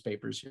Federalist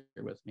Papers,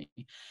 here with me.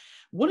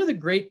 One of the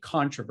great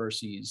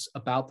controversies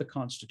about the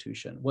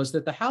Constitution was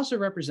that the House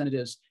of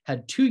Representatives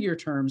had 2-year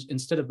terms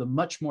instead of the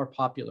much more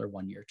popular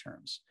 1-year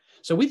terms.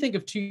 So we think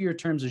of 2-year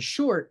terms as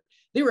short.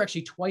 They were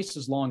actually twice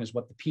as long as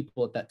what the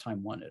people at that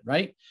time wanted,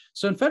 right?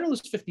 So in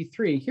Federalist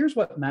 53, here's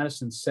what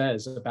Madison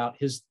says about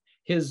his,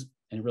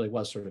 and it really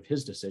was sort of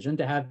his decision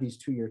to have these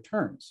 2-year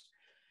terms.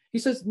 He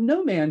says,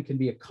 "No man can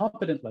be a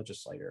competent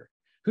legislator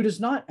who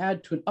does not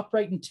add to an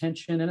upright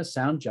intention and a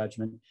sound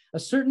judgment a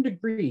certain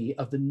degree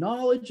of the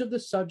knowledge of the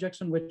subjects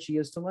on which he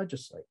is to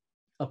legislate.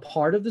 A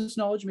part of this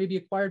knowledge may be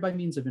acquired by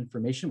means of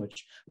information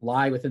which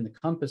lie within the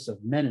compass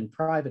of men in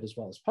private as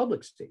well as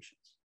public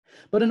stations.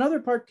 But another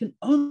part can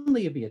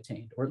only be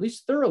attained, or at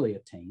least thoroughly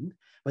attained,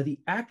 by the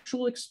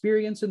actual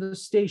experience in the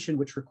station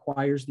which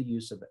requires the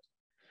use of it.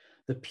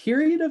 The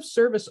period of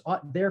service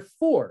ought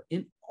therefore,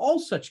 in all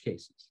such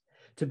cases,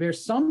 to bear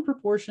some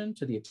proportion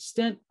to the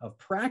extent of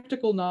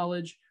practical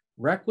knowledge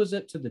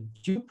requisite to the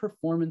due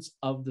performance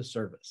of the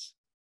service."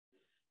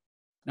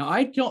 Now,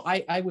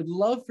 I would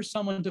love for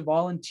someone to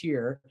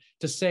volunteer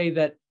to say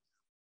that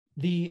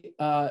the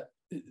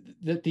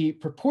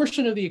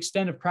proportion of the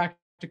extent of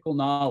practical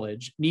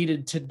knowledge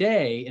needed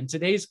today in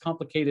today's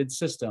complicated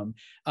system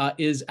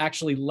is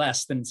actually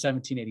less than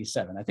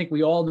 1787. I think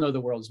we all know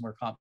the world is more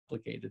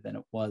complicated than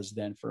it was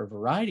then for a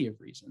variety of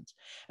reasons.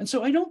 And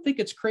so I don't think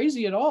it's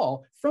crazy at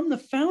all from the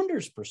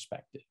founders'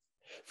 perspective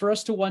for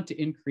us to want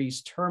to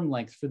increase term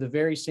length for the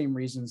very same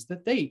reasons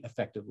that they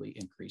effectively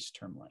increase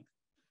term length.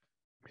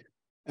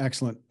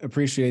 Excellent.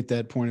 Appreciate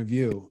that point of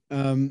view.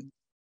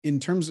 In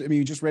terms,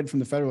 you just read from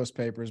the Federalist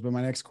Papers, but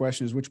my next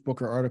question is, which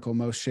book or article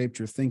most shaped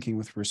your thinking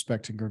with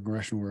respect to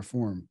congressional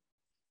reform?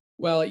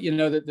 Well,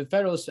 the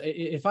Federalist,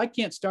 if I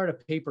can't start a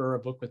paper or a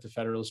book with the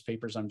Federalist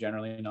Papers, I'm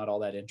generally not all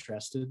that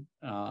interested,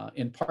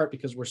 in part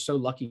because we're so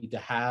lucky to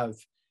have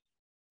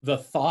the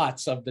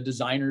thoughts of the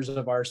designers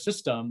of our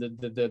system,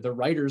 the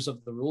writers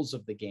of the rules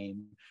of the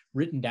game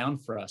written down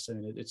for us. I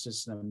mean, it's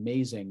just an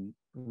amazing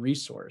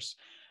resource.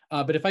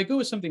 But if I go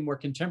with something more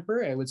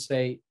contemporary, I would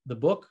say the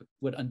book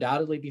would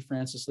undoubtedly be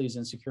Francis Lee's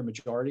Insecure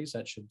Majorities.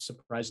 That should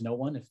surprise no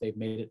one if they've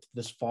made it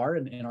this far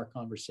in our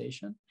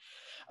conversation.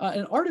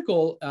 An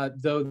article,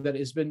 though, that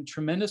has been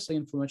tremendously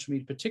influential to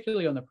me,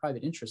 particularly on the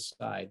private interest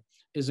side,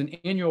 is an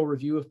annual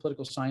review of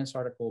political science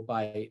article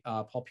by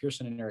Paul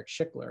Pearson and Eric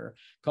Schickler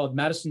called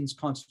Madison's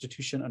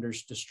Constitution Under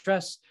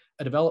Distress,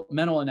 a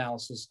developmental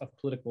analysis of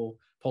political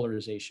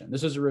polarization.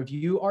 This is a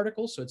review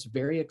article, so it's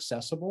very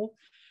accessible.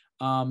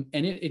 And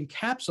it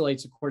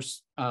encapsulates, of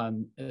course,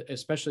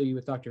 especially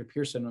with Dr.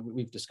 Pearson,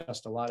 we've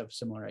discussed a lot of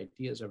similar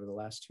ideas over the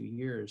last 2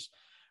 years.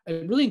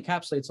 It really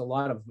encapsulates a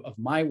lot of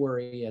my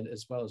worry, and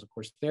as well as, of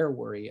course, their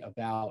worry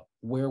about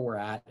where we're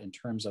at in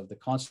terms of the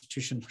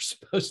Constitution we're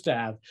supposed to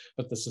have,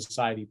 but the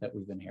society that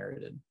we've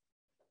inherited.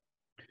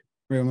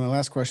 Great. My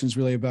last question is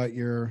really about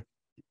your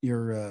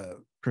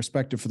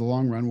perspective for the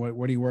long run.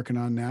 What are you working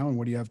on now, and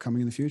what do you have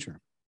coming in the future?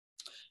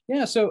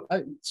 Yeah, so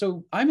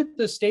I'm at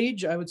the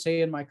stage, I would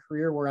say, in my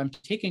career where I'm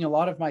taking a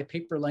lot of my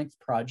paper-length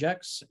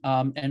projects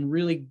and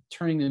really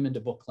turning them into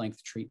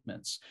book-length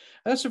treatments.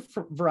 That's a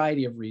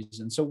variety of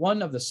reasons. So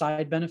one of the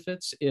side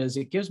benefits is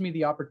it gives me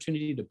the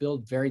opportunity to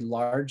build very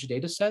large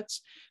data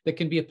sets that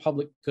can be a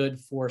public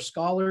good for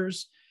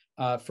scholars,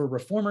 for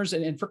reformers,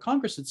 and for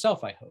Congress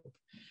itself, I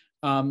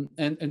hope.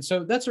 And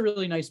so that's a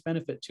really nice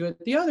benefit to it.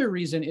 The other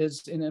reason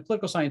is in a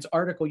political science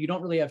article, you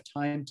don't really have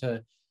time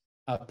to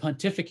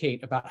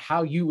pontificate about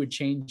how you would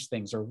change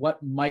things or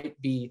what might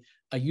be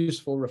a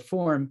useful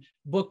reform.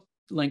 Book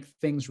length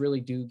things really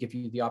do give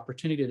you the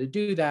opportunity to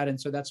do that. And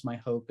so that's my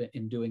hope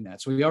in doing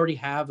that. So we already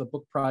have a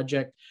book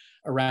project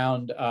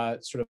around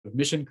sort of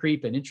mission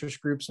creep and interest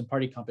groups and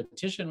party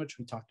competition, which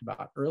we talked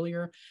about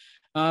earlier.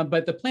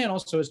 But the plan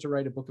also is to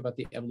write a book about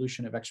the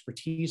evolution of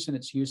expertise and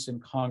its use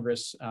in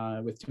Congress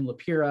with Tim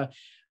LaPira,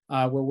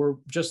 where we're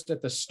just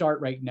at the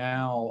start right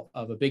now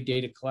of a big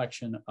data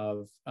collection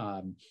of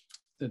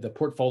the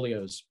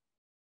portfolios,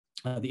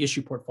 the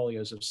issue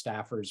portfolios of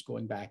staffers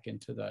going back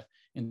into the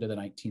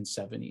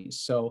 1970s.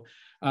 So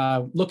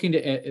looking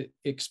to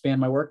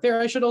expand my work there.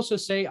 I should also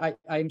say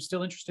I'm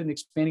still interested in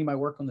expanding my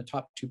work on the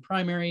top 2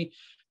 primary.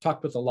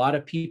 Talked with a lot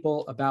of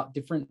people about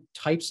different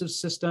types of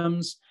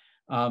systems,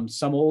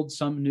 some old,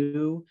 some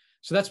new.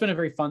 So that's been a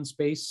very fun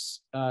space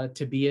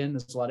to be in.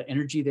 There's a lot of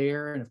energy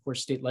there. And of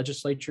course, state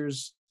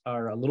legislatures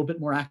are a little bit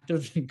more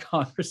active than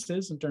Congress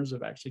is in terms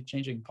of actually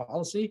changing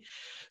policy.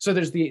 So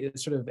there's the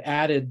sort of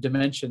added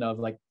dimension of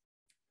like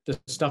the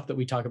stuff that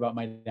we talk about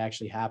might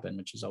actually happen,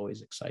 which is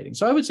always exciting.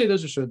 So I would say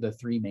those are sort of the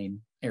 3 main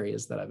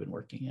areas that I've been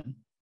working in.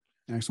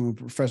 Excellent.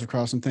 Professor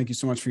Crosson, thank you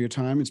so much for your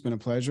time. It's been a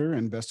pleasure,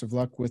 and best of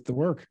luck with the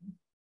work.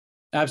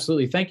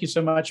 Absolutely. Thank you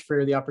so much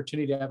for the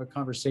opportunity to have a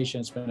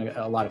conversation. It's been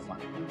a lot of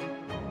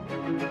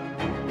fun.